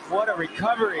do. What a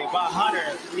recovery by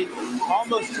Hunter. He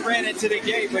almost ran into the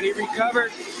gate, but he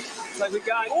recovered. It's like we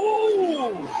got,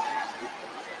 Ooh!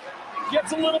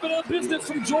 Gets a little bit of business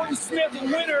from Jordan Smith,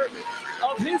 winner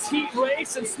of his heat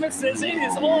race, and Smith says it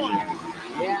is on.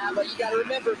 Yeah, but you got to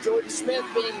remember, Jordan Smith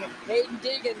being Hayden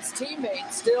Deegan's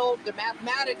teammate, still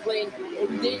mathematically,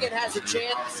 Hayden Deegan has a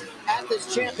chance at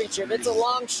this championship. It's a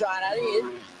long shot. I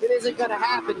think it isn't going to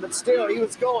happen, but still, he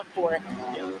was going for it.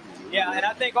 yeah, and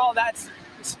I think all that's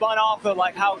spun off of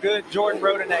like how good Jordan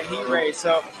rode in that heat race.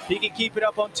 So he can keep it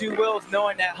up on 2 wheels,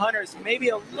 knowing that Hunter's maybe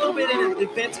a little bit in a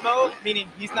defense mode, meaning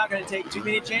he's not going to take too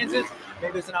many chances.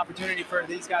 Maybe it's an opportunity for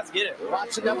these guys to get it.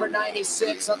 Watch the number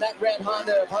 96 on that red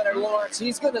Honda of Hunter Lawrence.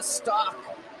 He's going to stalk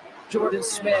Jordan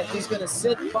Smith. He's going to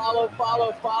sit, follow.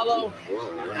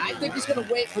 And I think he's going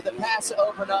to wait for the pass to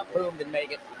open up, boom, and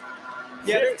make it.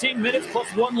 Yeah, 15 minutes plus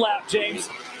 1 lap, James.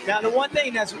 Now, the one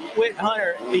thing that's with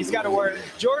Hunter, he's got to worry.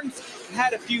 Jordan's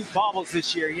had a few bobbles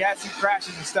this year. He had some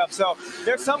crashes and stuff. So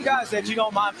there's some guys that you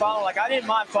don't mind following. Like, I didn't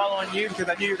mind following you because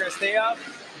I knew you were going to stay up.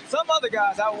 Some other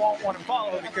guys I won't want to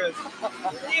follow because,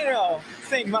 you know,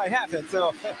 things might happen.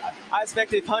 So I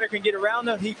expect if Hunter can get around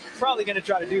them, he's probably going to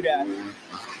try to do that.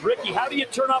 Ricky, how do you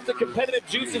turn off the competitive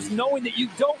juices knowing that you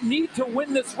don't need to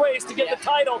win this race to get the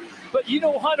title? But you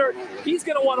know Hunter, he's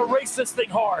going to want to race this thing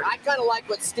hard. I kind of like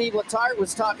what Steve Letarte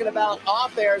was talking about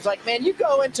off there. It's like, man, you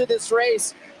go into this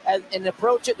race and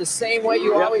approach it the same way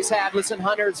you always have. Listen,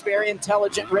 Hunter's a very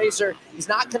intelligent racer. He's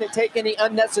not going to take any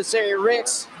unnecessary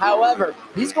risks. However,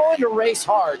 he's going to race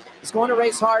hard. He's going to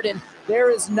race hard, and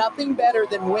there is nothing better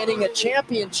than winning a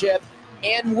championship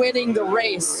and winning the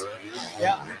race.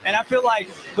 Yeah, and I feel like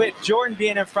with Jordan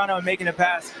being in front of him making a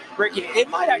pass, Ricky, it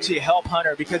might actually help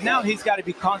Hunter because now he's got to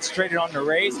be concentrated on the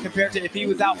race compared to if he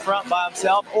was out front by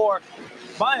himself or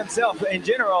by himself in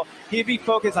general, he'd be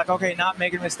focused like, okay, not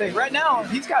making a mistake. Right now,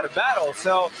 he's got a battle.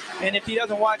 So, and if he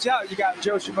doesn't watch out, you got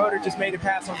Joe Shimoda just made a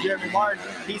pass on Jeremy Martin.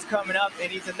 He's coming up,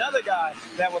 and he's another guy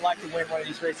that would like to win one of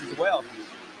these races as well.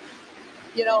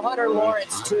 You know, Hunter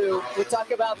Lawrence, too, we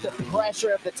talk about the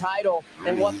pressure of the title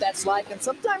and what that's like. And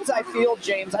sometimes I feel,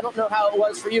 James, I don't know how it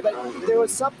was for you, but there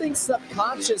was something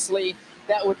subconsciously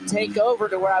that would take over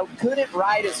to where I couldn't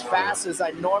ride as fast as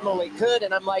I normally could.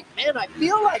 And I'm like, man, I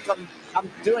feel like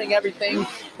I'm doing everything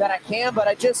that I can, but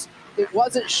it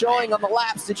wasn't showing on the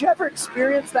laps. Did you ever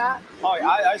experience that? Oh, yeah,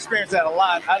 I experienced that a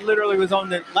lot. I literally was on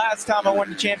the last time I won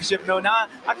the championship in 09,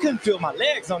 I couldn't feel my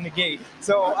legs on the gate.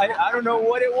 So I don't know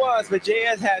what it was, but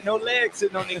JS had no legs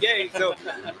sitting on the gate. So,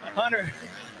 Hunter,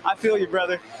 I feel you,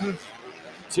 brother.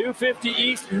 250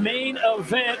 East main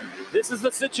event. This is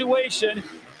the situation.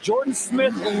 Jordan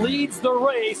Smith leads the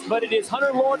race, but it is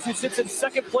Hunter Lawrence who sits in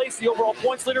second place, the overall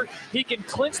points leader. He can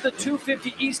clinch the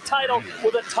 250 East title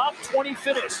with a top 20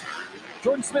 finish.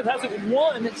 Jordan Smith hasn't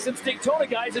won since Daytona,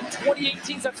 guys, in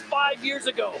 2018. That's 5 years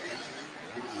ago.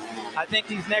 I think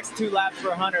these next 2 laps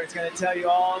for Hunter is going to tell you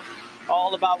all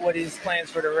about what his plans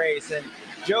for the race. And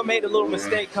Joe made a little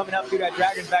mistake coming up through that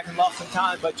Dragon's back and lost some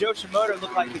time, but Joe Shimoda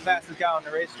looked like the fastest guy on the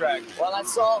racetrack. Well, I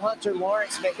saw Hunter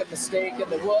Lawrence make a mistake in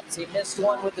the whoops. He missed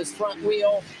one with his front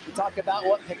wheel. We talk about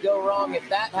what could go wrong if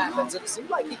that happens. It seemed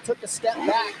like he took a step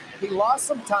back. He lost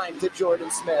some time to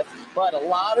Jordan Smith, but a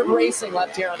lot of racing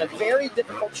left here on a very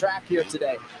difficult track here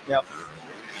today. Yep.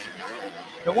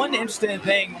 The one interesting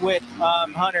thing with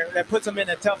Hunter that puts him in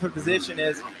a tougher position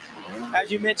is, as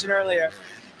you mentioned earlier,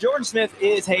 Jordan Smith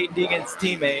is Hayden Deegan's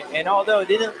teammate, and although it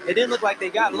didn't look like they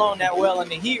got along that well in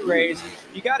the heat race,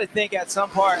 you got to think at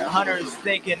some part Hunter's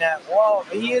thinking that, well,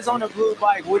 he is on a blue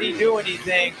bike. Would he do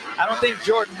anything? I don't think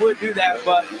Jordan would do that,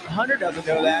 but Hunter doesn't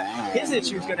know that. His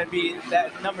issue is going to be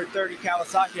that number 30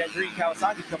 Kawasaki, that green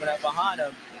Kawasaki coming up behind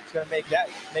him. It's going to make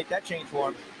that change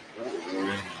for him.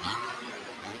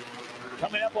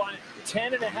 Coming up on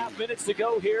 10.5 minutes to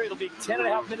go here. It'll be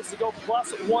 10.5 minutes to go plus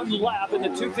 1 lap in the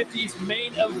 250's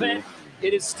main event.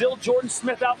 It is still Jordan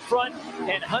Smith out front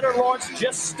and Hunter Lawrence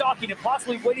just stalking and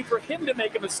possibly waiting for him to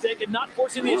make a mistake and not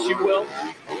forcing the issue, Will.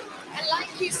 And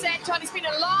like you said, Todd, it's been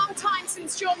a long time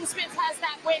since Jordan Smith has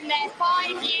that win there,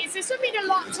 5 years. This would mean a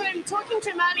lot to him. Talking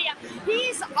to him earlier,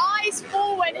 he's eyes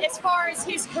forward as far as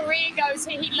his career goes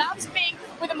here. He loves being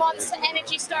with a Monster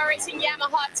Energy Star Racing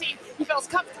Yamaha team. He feels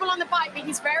comfortable on the bike, but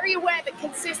he's very aware that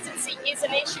consistency is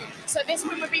an issue. So this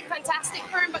win would be fantastic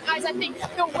for him. But guys, I think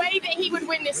the way that he would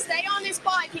win this, stay on his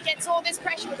bike against all this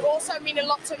pressure, would also mean a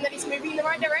lot to him that he's moving in the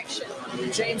right direction.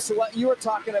 James, to what you were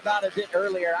talking about a bit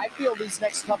earlier, I feel these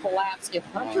next couple laps, if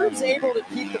Hunter is able to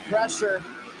keep the pressure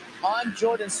on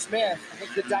Jordan Smith, I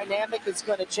think the dynamic is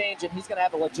going to change and he's going to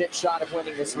have a legit shot of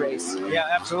winning this race. Yeah,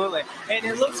 absolutely. And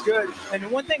it looks good. And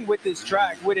one thing with this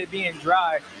track, with it being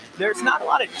dry, there's not a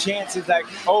lot of chances like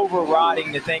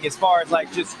over-rodding the thing as far as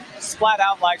like just splat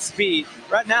out like speed.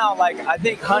 Right now, like I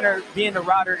think Hunter, being the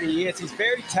rider that he is, he's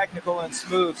very technical and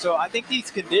smooth. So I think these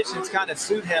conditions kind of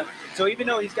suit him. So even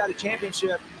though he's got a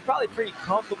championship, he's probably pretty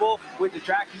comfortable with the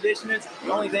track conditions.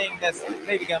 The only thing that's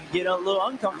maybe going to get a little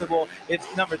uncomfortable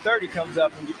if number 30 comes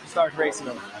up and starts racing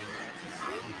him.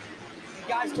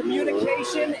 Guys,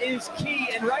 communication is key,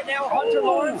 and right now Hunter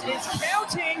Lawrence is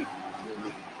counting.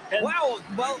 Wow,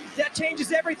 well, that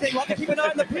changes everything. We'll have to keep an eye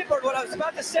on the pit board. What I was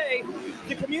about to say,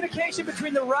 the communication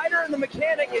between the rider and the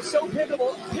mechanic is so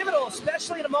pivotal,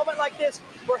 especially in a moment like this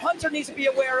where Hunter needs to be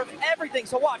aware of everything.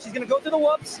 So watch, he's going to go through the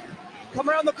whoops, come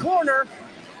around the corner,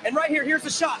 and right here, here's the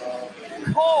shot.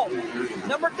 Calm.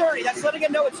 Number 30, that's letting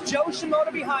him know it's Joe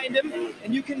Shimoda behind him,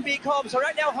 and you can be calm. So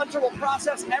right now, Hunter will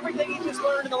process everything he just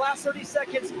learned in the last 30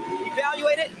 seconds,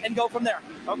 evaluate it, and and go from there.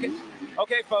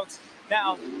 Okay, folks.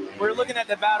 Now, we're looking at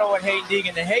the battle with Hayden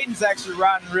Deegan, and Hayden's actually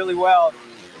riding really well.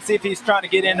 Let's see if he's trying to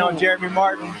get in on Jeremy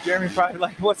Martin. Jeremy's probably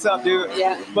like, what's up, dude?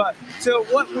 Yeah. But so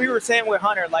what we were saying with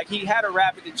Hunter, like he had a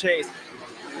rapid to chase.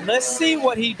 Let's see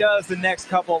what he does the next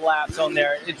couple of laps on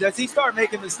there. Does he start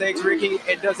making mistakes, Ricky?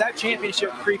 And does that championship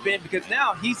creep in? Because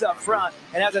now he's up front.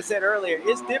 And as I said earlier,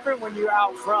 it's different when you're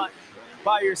out front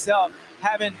by yourself,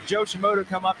 having Joe Shimoda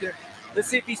come up there. Let's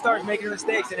see if he starts making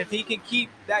mistakes. And if he can keep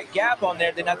that gap on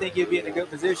there, then I think he'll be in a good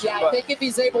position. Yeah, I think if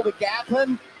he's able to gap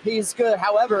him, he's good.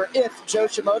 However, if Joe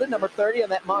Shimoda, number 30 on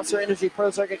that Monster Energy Pro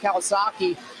Circuit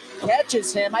Kawasaki,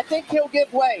 catches him, I think he'll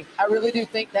give way. I really do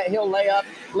think that he'll lay up,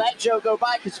 let Joe go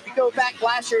by, because if you go back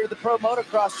last year to the Pro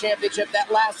Motocross Championship,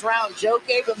 that last round, Joe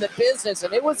gave him the business,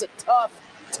 and it was a tough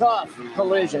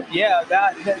collision. Yeah,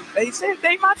 they said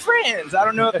they my friends. I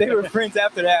don't know if they were friends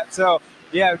after that. So,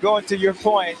 yeah, going to your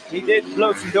point, he did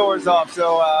blow some doors off.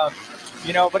 So,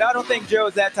 you know, but I don't think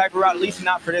Joe's that type of route, at least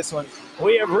not for this one.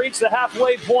 We have reached the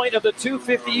halfway point of the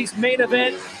 250 East main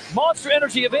event. Monster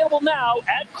Energy available now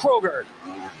at Kroger.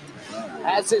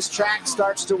 As this track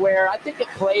starts to wear, I think it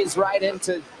plays right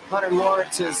into Hunter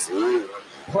Lawrence's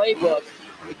playbook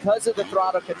because of the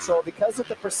throttle control, because of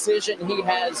the precision he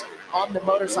has on the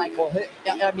motorcycle.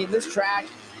 I mean, this track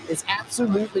is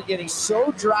absolutely getting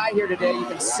so dry here today. You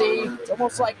can see it's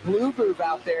almost like Blue Groove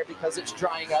out there because it's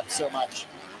drying up so much.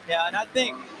 Yeah, and I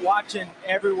think watching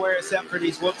everywhere except for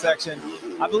these whoop sections,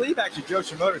 I believe actually Joe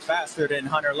Shimoda's faster than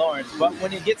Hunter Lawrence, but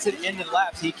when he gets to the end of the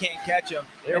laps, he can't catch him.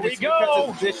 There we go. Because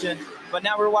of position. But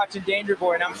now we're watching Danger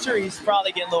Boy, and I'm sure he's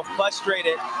probably getting a little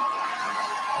frustrated.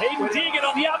 Hayden Deegan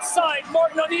on the outside,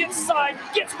 Martin on the inside,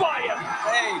 gets by him.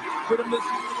 Hey, put him.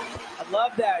 I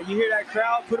love that. You hear that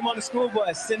crowd? Put him on the school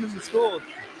bus. Send him to school.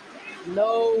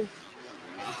 No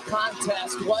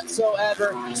contest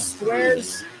whatsoever. He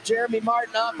squares Jeremy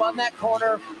Martin up on that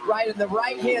corner, right in the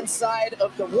right-hand side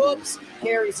of the whoops.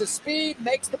 Carries the speed,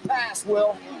 makes the pass,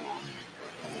 Will.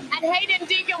 And Hayden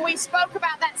Deegan, we spoke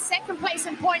about that second place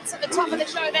in points at the top of the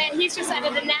show there. He's just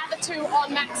added another 2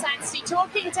 on Max Anstey.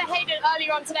 Talking to Hayden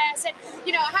earlier on today, I said,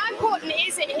 you know, how important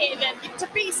is it here to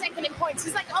be second in points?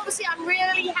 He's like, obviously, I'm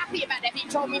really happy about it. He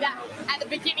told me that at the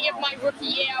beginning of my rookie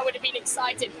year, I would have been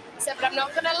excited. He said, but I'm not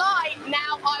going to lie,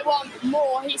 now I want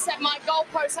more. He said, my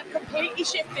goalposts have completely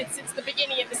shifted since the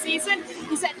beginning of the season.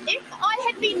 He said, if I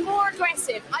had been more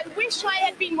aggressive, I wish I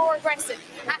had been more aggressive.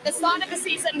 At the start of the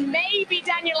season, maybe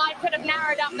Daniel I could have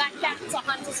narrowed up that gap to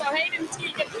Hunter. So Hayden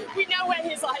Deegan, we know where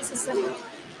his eyes are set.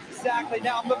 Exactly.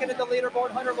 Now I'm looking at the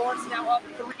leaderboard. Hunter Lawrence now up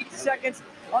 3 seconds.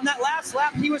 On that last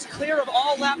lap, he was clear of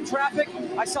all lap traffic.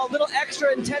 I saw a little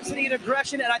extra intensity and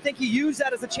aggression, and I think he used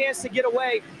that as a chance to get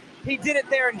away. He did it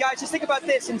there. And guys, just think about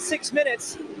this. In 6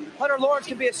 minutes, Hunter Lawrence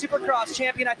can be a Supercross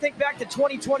champion. I think back to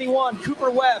 2021,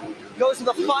 Cooper Webb goes to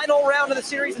the final round of the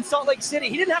series in Salt Lake City.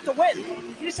 He didn't have to win.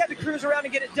 He just had to cruise around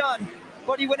and get it done.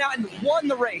 But he went out and won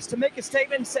the race to make a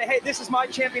statement and say, hey, this is my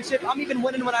championship. I'm even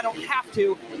winning when I don't have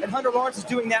to. And Hunter Lawrence is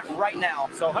doing that right now.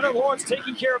 So Hunter Lawrence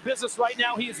taking care of business right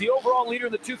now. He is the overall leader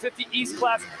in the 250 East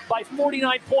class by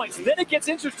 49 points. Then it gets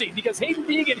interesting because Hayden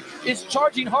Deegan is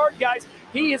charging hard, guys.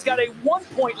 He has got a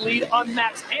 1-point lead on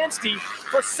Max Anstey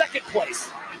for second place.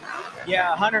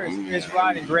 Yeah, Hunter is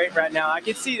riding great right now. I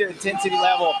can see the intensity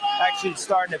level actually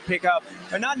starting to pick up.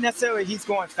 And not necessarily he's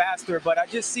going faster, but I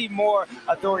just see more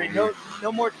authority,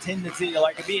 no more tendency to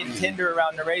like being tender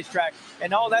around the racetrack.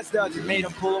 And all that's done is made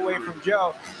him pull away from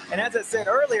Joe. And as I said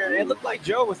earlier, it looked like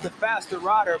Joe was the faster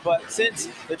rider, but since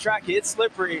the track is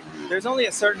slippery, there's only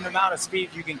a certain amount of speed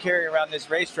you can carry around this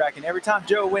racetrack. And every time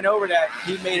Joe went over that,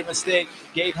 he made a mistake,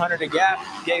 gave Hunter the gap,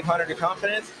 gave Hunter the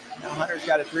confidence. Now Hunter's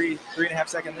got a 3.5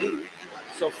 second lead.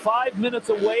 So 5 minutes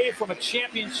away from a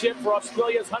championship for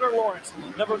Australia's Hunter Lawrence.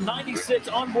 Number 96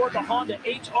 on board the Honda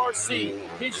HRC.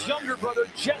 His younger brother,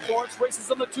 Jet Lawrence,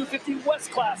 races on the 250 West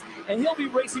class, and he'll be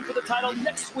racing for the title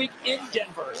next week in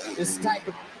Denver. This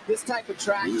type of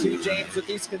track, too, James, with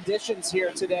these conditions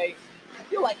here today, I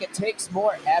feel like it takes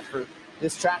more effort.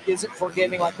 This track isn't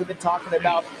forgiving like we've been talking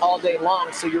about all day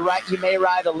long. So you're right, you may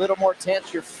ride a little more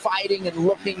tense. You're fighting and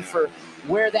looking for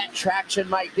where that traction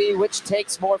might be, which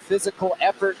takes more physical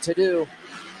effort to do.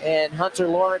 And Hunter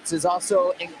Lawrence is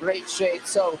also in great shape.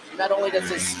 So not only does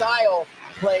his style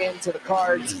play into the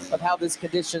cards of how this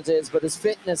conditions is, but his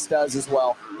fitness does as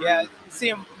well. Yeah, you see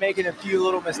him making a few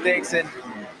little mistakes. And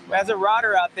as a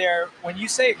rider out there, when you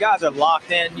say guys are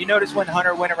locked in, you notice when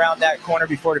Hunter went around that corner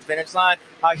before the finish line,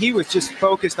 he was just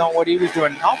focused on what he was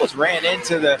doing, almost ran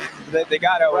into the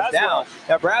guy that was down,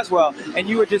 Braswell. And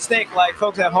you would just think, like,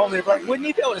 folks at home, they're like, wouldn't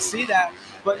you be able to see that?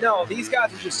 But no, these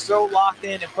guys are just so locked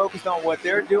in and focused on what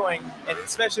they're doing, and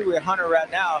especially with Hunter right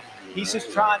now, he's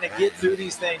just trying to get through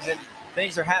these things, and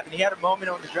things are happening. He had a moment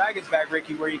on the Dragon's back,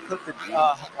 Ricky, where he clipped the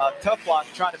tough block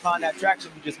trying to find that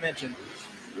traction you just mentioned.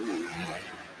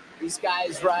 These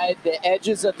guys ride the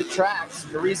edges of the tracks.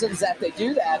 The reasons that they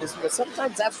do that is because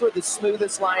sometimes that's where the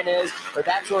smoothest line is, or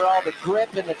that's where all the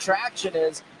grip and the traction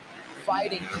is.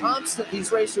 Fighting constant,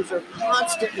 these racers are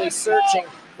constantly searching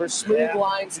for smooth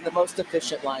lines and the most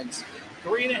efficient lines.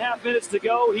 3.5 minutes to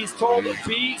go. He's told to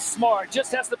be smart.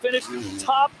 Just has to finish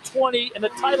top 20, and the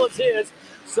title is his.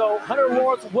 So Hunter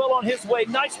Lawrence well on his way.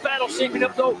 Nice battle shaping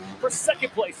up, though, for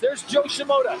second place. There's Joe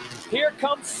Shimoda. Here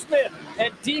comes Smith,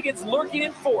 and Deegan's lurking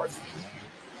in fourth.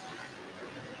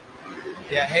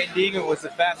 Yeah, Hayden Deegan was the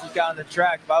fastest guy on the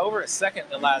track by over a second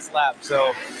in the last lap.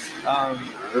 So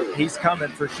he's coming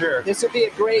for sure. This would be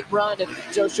a great run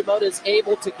if Joe Shimoda is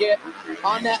able to get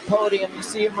on that podium. You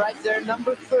see him right there,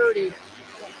 number 30.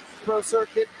 Pro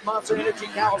Circuit Monster Energy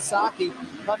Kawasaki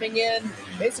coming in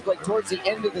basically towards the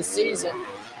end of the season.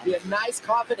 Be a nice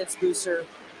confidence booster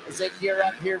as they gear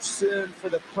up here soon for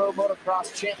the Pro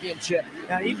Motocross Championship.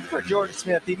 Now, even for Jordan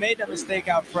Smith, he made a mistake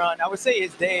out front. I would say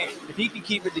his day, if he can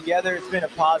keep it together, it's been a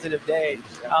positive day.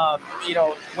 You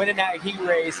know, winning that heat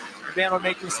race, being able to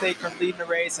make a mistake from leading the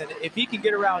race, and if he can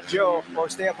get around Joe or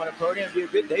stay up on the podium, it'd be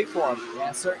a good day for him.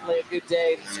 Yeah, certainly a good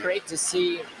day. It's great to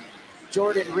see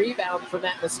Jordan rebound from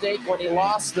that mistake when he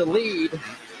lost the lead.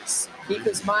 Keep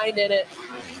his mind in it,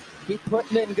 keep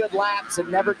putting in good laps, and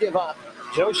never give up.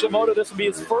 Joe Shimoda, this will be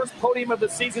his first podium of the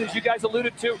season, as you guys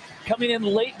alluded to, coming in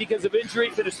late because of injury.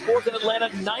 Finished 4th in Atlanta,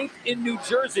 9th in New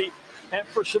Jersey. And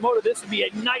for Shimoda, this would be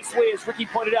a nice way, as Ricky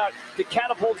pointed out, to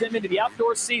catapult him into the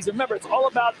outdoor season. Remember, it's all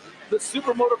about the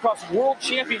Super Motocross World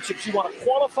Championships. You want to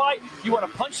qualify, you want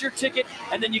to punch your ticket,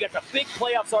 and then you got the big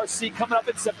playoffs RC coming up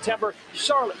in September.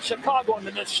 Charlotte, Chicago, and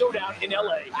then the showdown in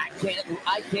LA.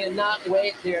 I cannot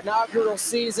wait. The inaugural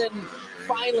season,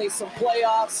 finally some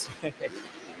playoffs.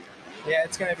 Yeah,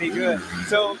 it's going to be good.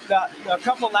 So a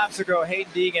couple laps ago,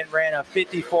 Hayden Deegan ran a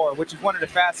 54, which is one of the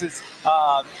fastest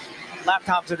lap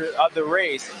times of the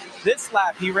race. This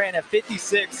lap, he ran a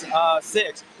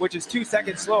 56.6, which is 2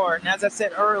 seconds slower. And as I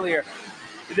said earlier,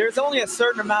 there's only a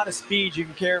certain amount of speed you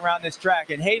can carry around this track,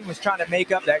 and Hayden was trying to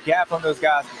make up that gap on those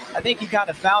guys. I think he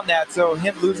kind of found that, so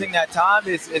him losing that time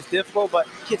is difficult, but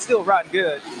he's still riding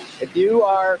good. If you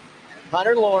are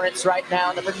Hunter Lawrence right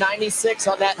now, number 96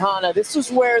 on that Honda, this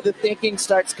is where the thinking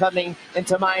starts coming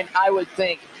into mind, I would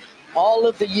think. All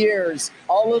of the years,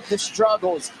 all of the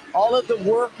struggles, all of the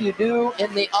work you do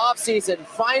in the off-season,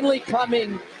 finally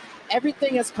coming,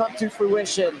 everything has come to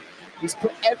fruition. He's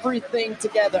put everything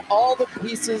together, all the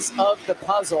pieces of the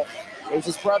puzzle. There's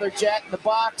his brother Jet in the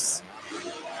box.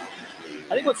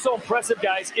 I think what's so impressive,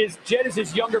 guys, is Jet is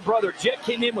his younger brother. Jet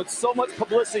came in with so much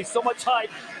publicity, so much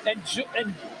hype, and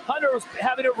Hunter was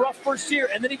having a rough first year,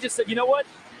 and then he just said, you know what?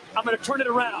 I'm going to turn it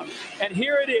around. And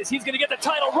here it is. He's going to get the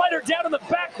title right or down in the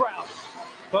background.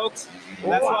 Folks,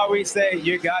 that's why we say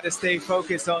you got to stay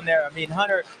focused on there. I mean,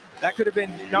 Hunter, that could have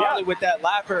been gnarly with that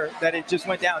lapper that it just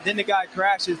went down. Then the guy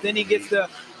crashes. Then he gets the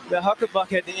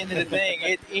huckabuck at the end of the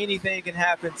thing. Anything can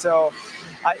happen. So,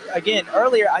 again,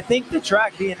 earlier, I think the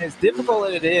track being as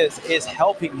difficult as it is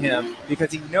helping him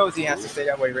because he knows he has to stay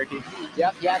that way, Ricky.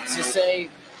 Yep, you have to say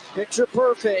picture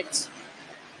perfect.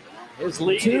 His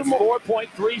lead is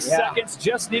 4.3 seconds,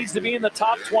 just needs to be in the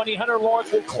top 20. Hunter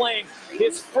Lawrence will claim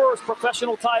his first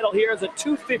professional title here as a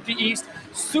 250 East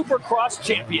Supercross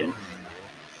champion.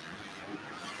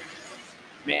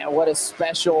 Man, what a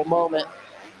special moment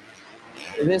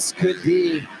this could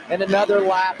be. And another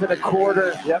lap and a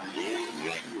quarter. Yep.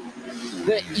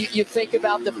 You think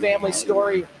about the family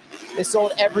story. They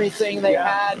sold everything they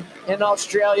had in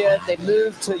Australia. They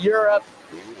moved to Europe,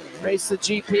 raced the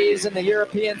GPs in the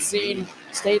European scene,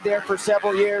 stayed there for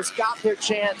several years, got their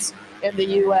chance in the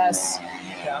U.S.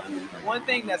 Yeah. One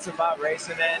thing that's about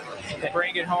racing and to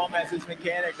bring it home as his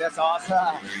mechanic, that's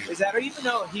awesome, is that even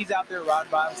though he's out there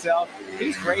riding by himself,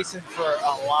 he's racing for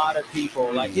a lot of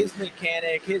people, like his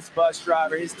mechanic, his bus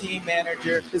driver, his team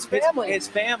manager, his family. His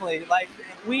family. Like,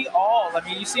 we all, I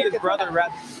mean, you see his brother's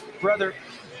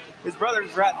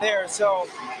right there. So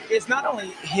it's not only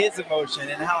his emotion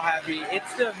and how happy,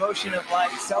 it's the emotion of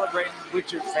like celebrating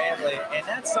with your family. And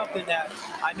that's something that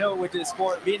I know with this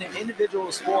sport, being an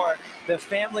individual sport, the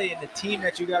family and the team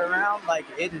that you got around, like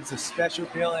it is a special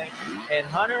feeling. And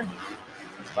Hunter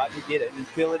is about to get it and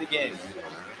feel it again.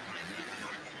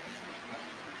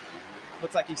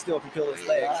 Looks like he still can feel his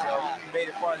legs, so he made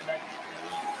it far tonight.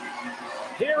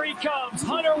 Here he comes,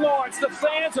 Hunter Lawrence. The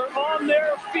fans are on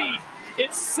their feet.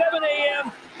 It's 7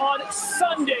 a.m. on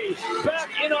Sunday back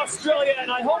in Australia,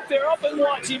 and I hope they're up and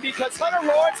watching because Hunter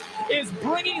Lawrence is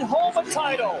bringing home a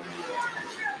title.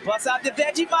 Bust out the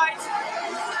Vegemite.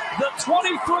 The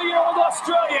 23-year-old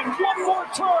Australian, one more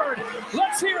turn.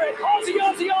 Let's hear it. Aussie,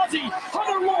 Aussie, Aussie.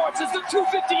 Hunter Lawrence is the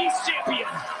 250 East champion.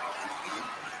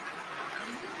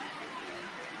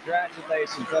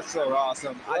 Congratulations, that's so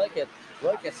awesome.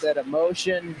 Look at that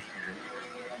emotion.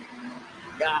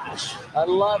 Gosh, I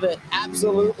love it.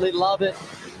 Absolutely love it.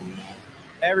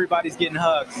 Everybody's getting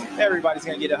hugs. Everybody's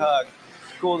going to get a hug.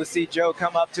 Cool to see Joe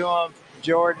come up to him.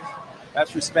 Jordan,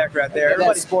 that's respect right there.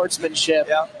 Everybody's sportsmanship.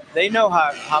 Yeah, they know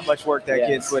how much work that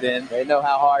kid put in. They know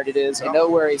how hard it is. They know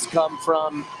where he's come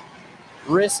from.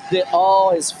 Risked it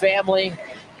all, his family,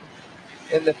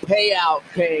 and the payout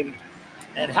came.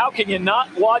 And how can you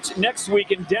not watch next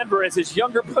week in Denver as his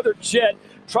younger brother Jet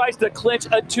tries to clinch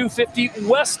a 250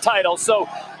 West title? So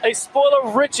a spoil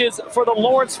of riches for the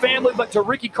Lawrence family, but to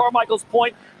Ricky Carmichael's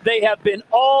point, they have been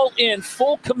all in,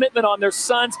 full commitment on their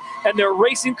sons and their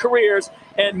racing careers,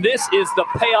 and this is the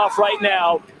payoff right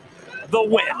now, the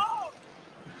win.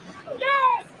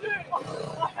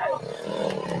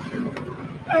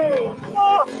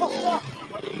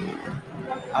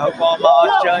 I hope all my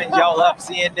Australians, y'all love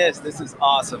seeing this. This is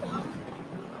awesome.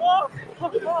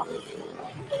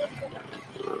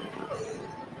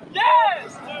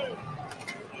 Yes, dude.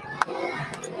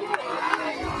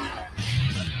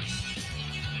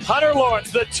 Hunter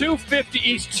Lawrence, the 250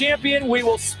 East champion. We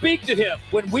will speak to him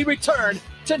when we return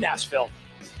to Nashville.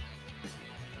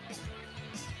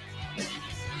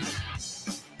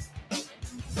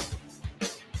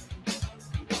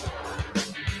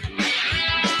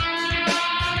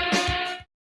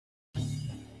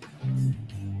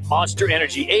 Monster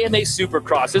Energy AMA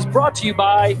Supercross is brought to you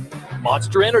by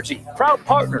Monster Energy, proud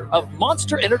partner of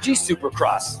Monster Energy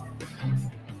Supercross.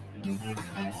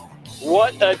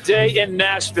 What a day in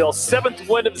Nashville. 7th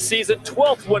win of the season,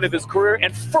 12th win of his career,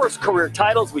 and first career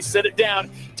titles. We set it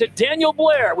down to Daniel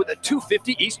Blair with a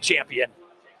 250 East champion.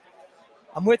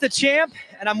 I'm with the champ,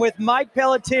 and I'm with Mike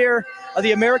Pelletier of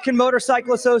the American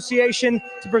Motorcycle Association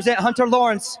to present Hunter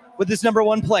Lawrence with this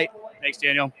 #1 plate. Thanks,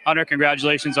 Daniel. Hunter,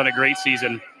 congratulations on a great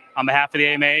season. On behalf of the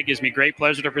AMA, it gives me great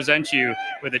pleasure to present you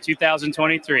with the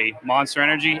 2023 Monster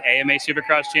Energy AMA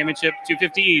Supercross Championship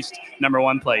 250 East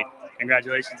 #1 plate.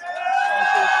 Congratulations.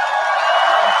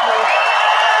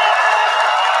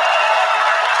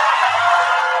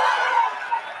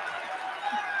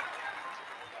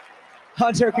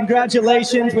 Hunter,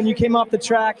 congratulations. When you came off the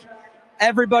track,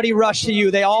 everybody rushed to you.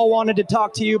 They all wanted to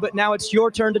talk to you, but now it's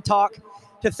your turn to talk,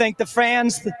 to thank the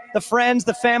fans, the friends,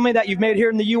 the family that you've made here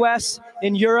in the U.S.,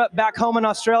 in Europe, back home in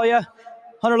Australia.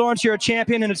 Hunter Lawrence, you're a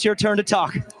champion, and it's your turn to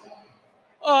talk.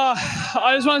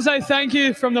 I just want to say thank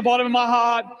you from the bottom of my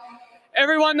heart.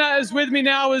 Everyone that is with me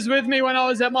now was with me when I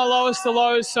was at my lowest of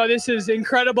lows, so this is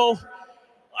incredible.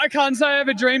 I can't say I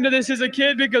ever dreamed of this as a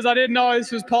kid because I didn't know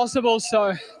this was possible,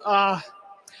 so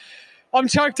I'm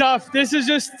choked up. This is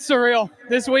just surreal.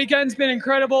 This weekend's been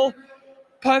incredible.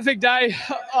 Perfect day.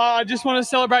 I just want to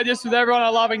celebrate this with everyone I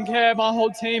love and care, my whole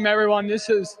team, everyone. This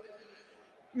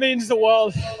means the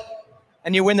world.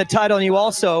 And you win the title, and you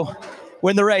also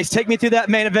win the race. Take me through that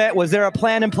main event. Was there a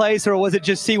plan in place, or was it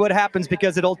just see what happens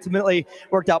because it ultimately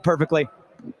worked out perfectly?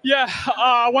 Yeah,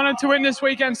 I wanted to win this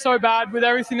weekend so bad with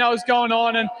everything that was going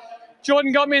on, and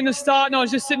Jordan got me in the start, and I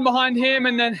was just sitting behind him,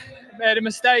 and then made a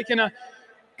mistake, and I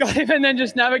got him, and then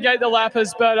just navigate the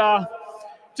lappers, but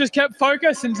just kept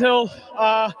focused until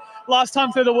last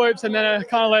time through the whoops, and then I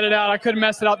kind of let it out. I couldn't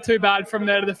mess it up too bad from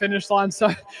there to the finish line,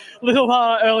 so little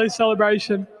early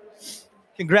celebration.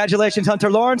 Congratulations, Hunter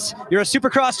Lawrence. You're a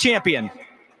Supercross champion.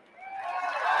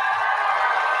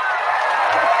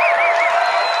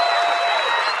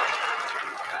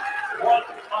 What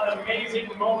an amazing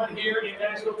moment here in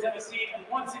Nashville, Tennessee. And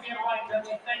once again, Ryan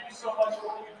Dudley, thank you so much for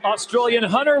what you do. Australian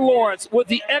Hunter Lawrence with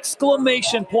the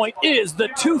exclamation point is the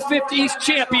 250 East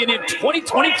champion in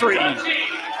 2023.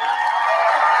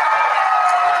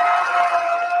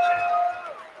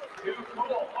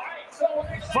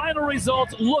 Final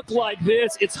results look like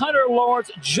this. It's Hunter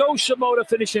Lawrence, Joe Shimoda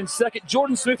finishing second,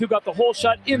 Jordan Smith, who got the whole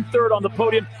shot, in third on the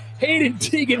podium. Hayden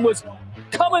Teagan was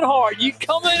coming hard. You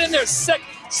come in there,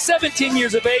 17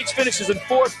 years of age, finishes in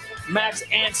fourth. Max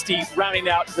Anstey rounding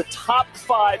out the top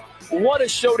 5. What a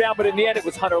showdown, but in the end it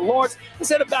was Hunter Lawrence. Let's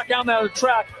head it back down the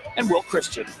track, and Will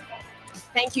Christian.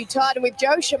 Thank you, Todd. And with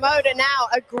Joe Shimoda now,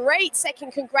 a great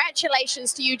second.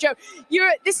 Congratulations to you, Joe.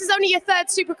 This is only your third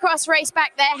Supercross race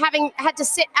back there, having had to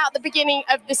sit out the beginning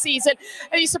of the season.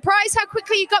 Are you surprised how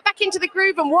quickly you got back into the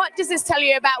groove, and what does this tell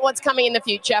you about what's coming in the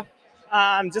future?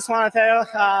 Just want to tell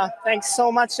you, thanks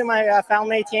so much to my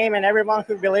family, team, and everyone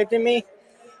who believed in me.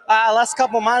 Last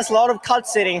couple months, a lot of cut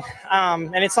sitting,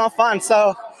 and it's not fun.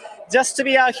 So just to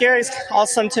be out here is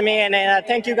awesome to me, and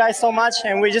thank you guys so much.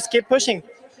 And we just keep pushing,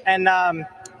 and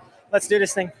let's do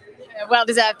this thing. Well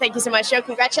deserved. Thank you so much, Joe.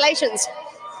 Congratulations.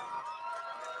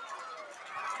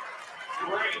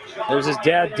 There's his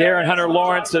dad, Darren Hunter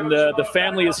Lawrence, and the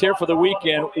family is here for the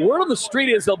weekend. Word on the street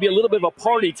is there'll be a little bit of a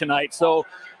party tonight, so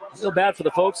I feel bad for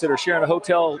the folks that are sharing a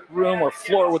hotel room or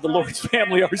floor with the Lawrence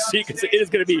family RC, because it is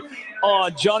going to be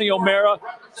on. Johnny O'Mara,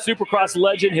 Supercross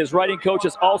legend, his riding coach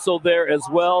is also there as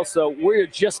well. So we're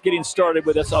just getting started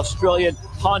with this Australian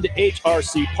Honda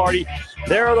HRC party.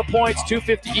 There are the points.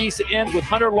 250 East. It ends with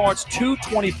Hunter Lawrence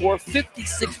 224,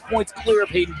 56 points clear of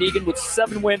Hayden Deegan with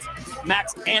 7 wins.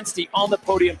 Max Anstey on the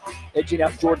podium, edging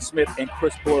out Jordan Smith and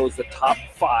Chris Boyle as the top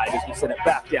 5 as we send it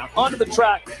back down onto the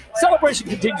track. Celebration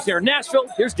continues here in Nashville.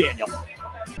 Here's Daniel.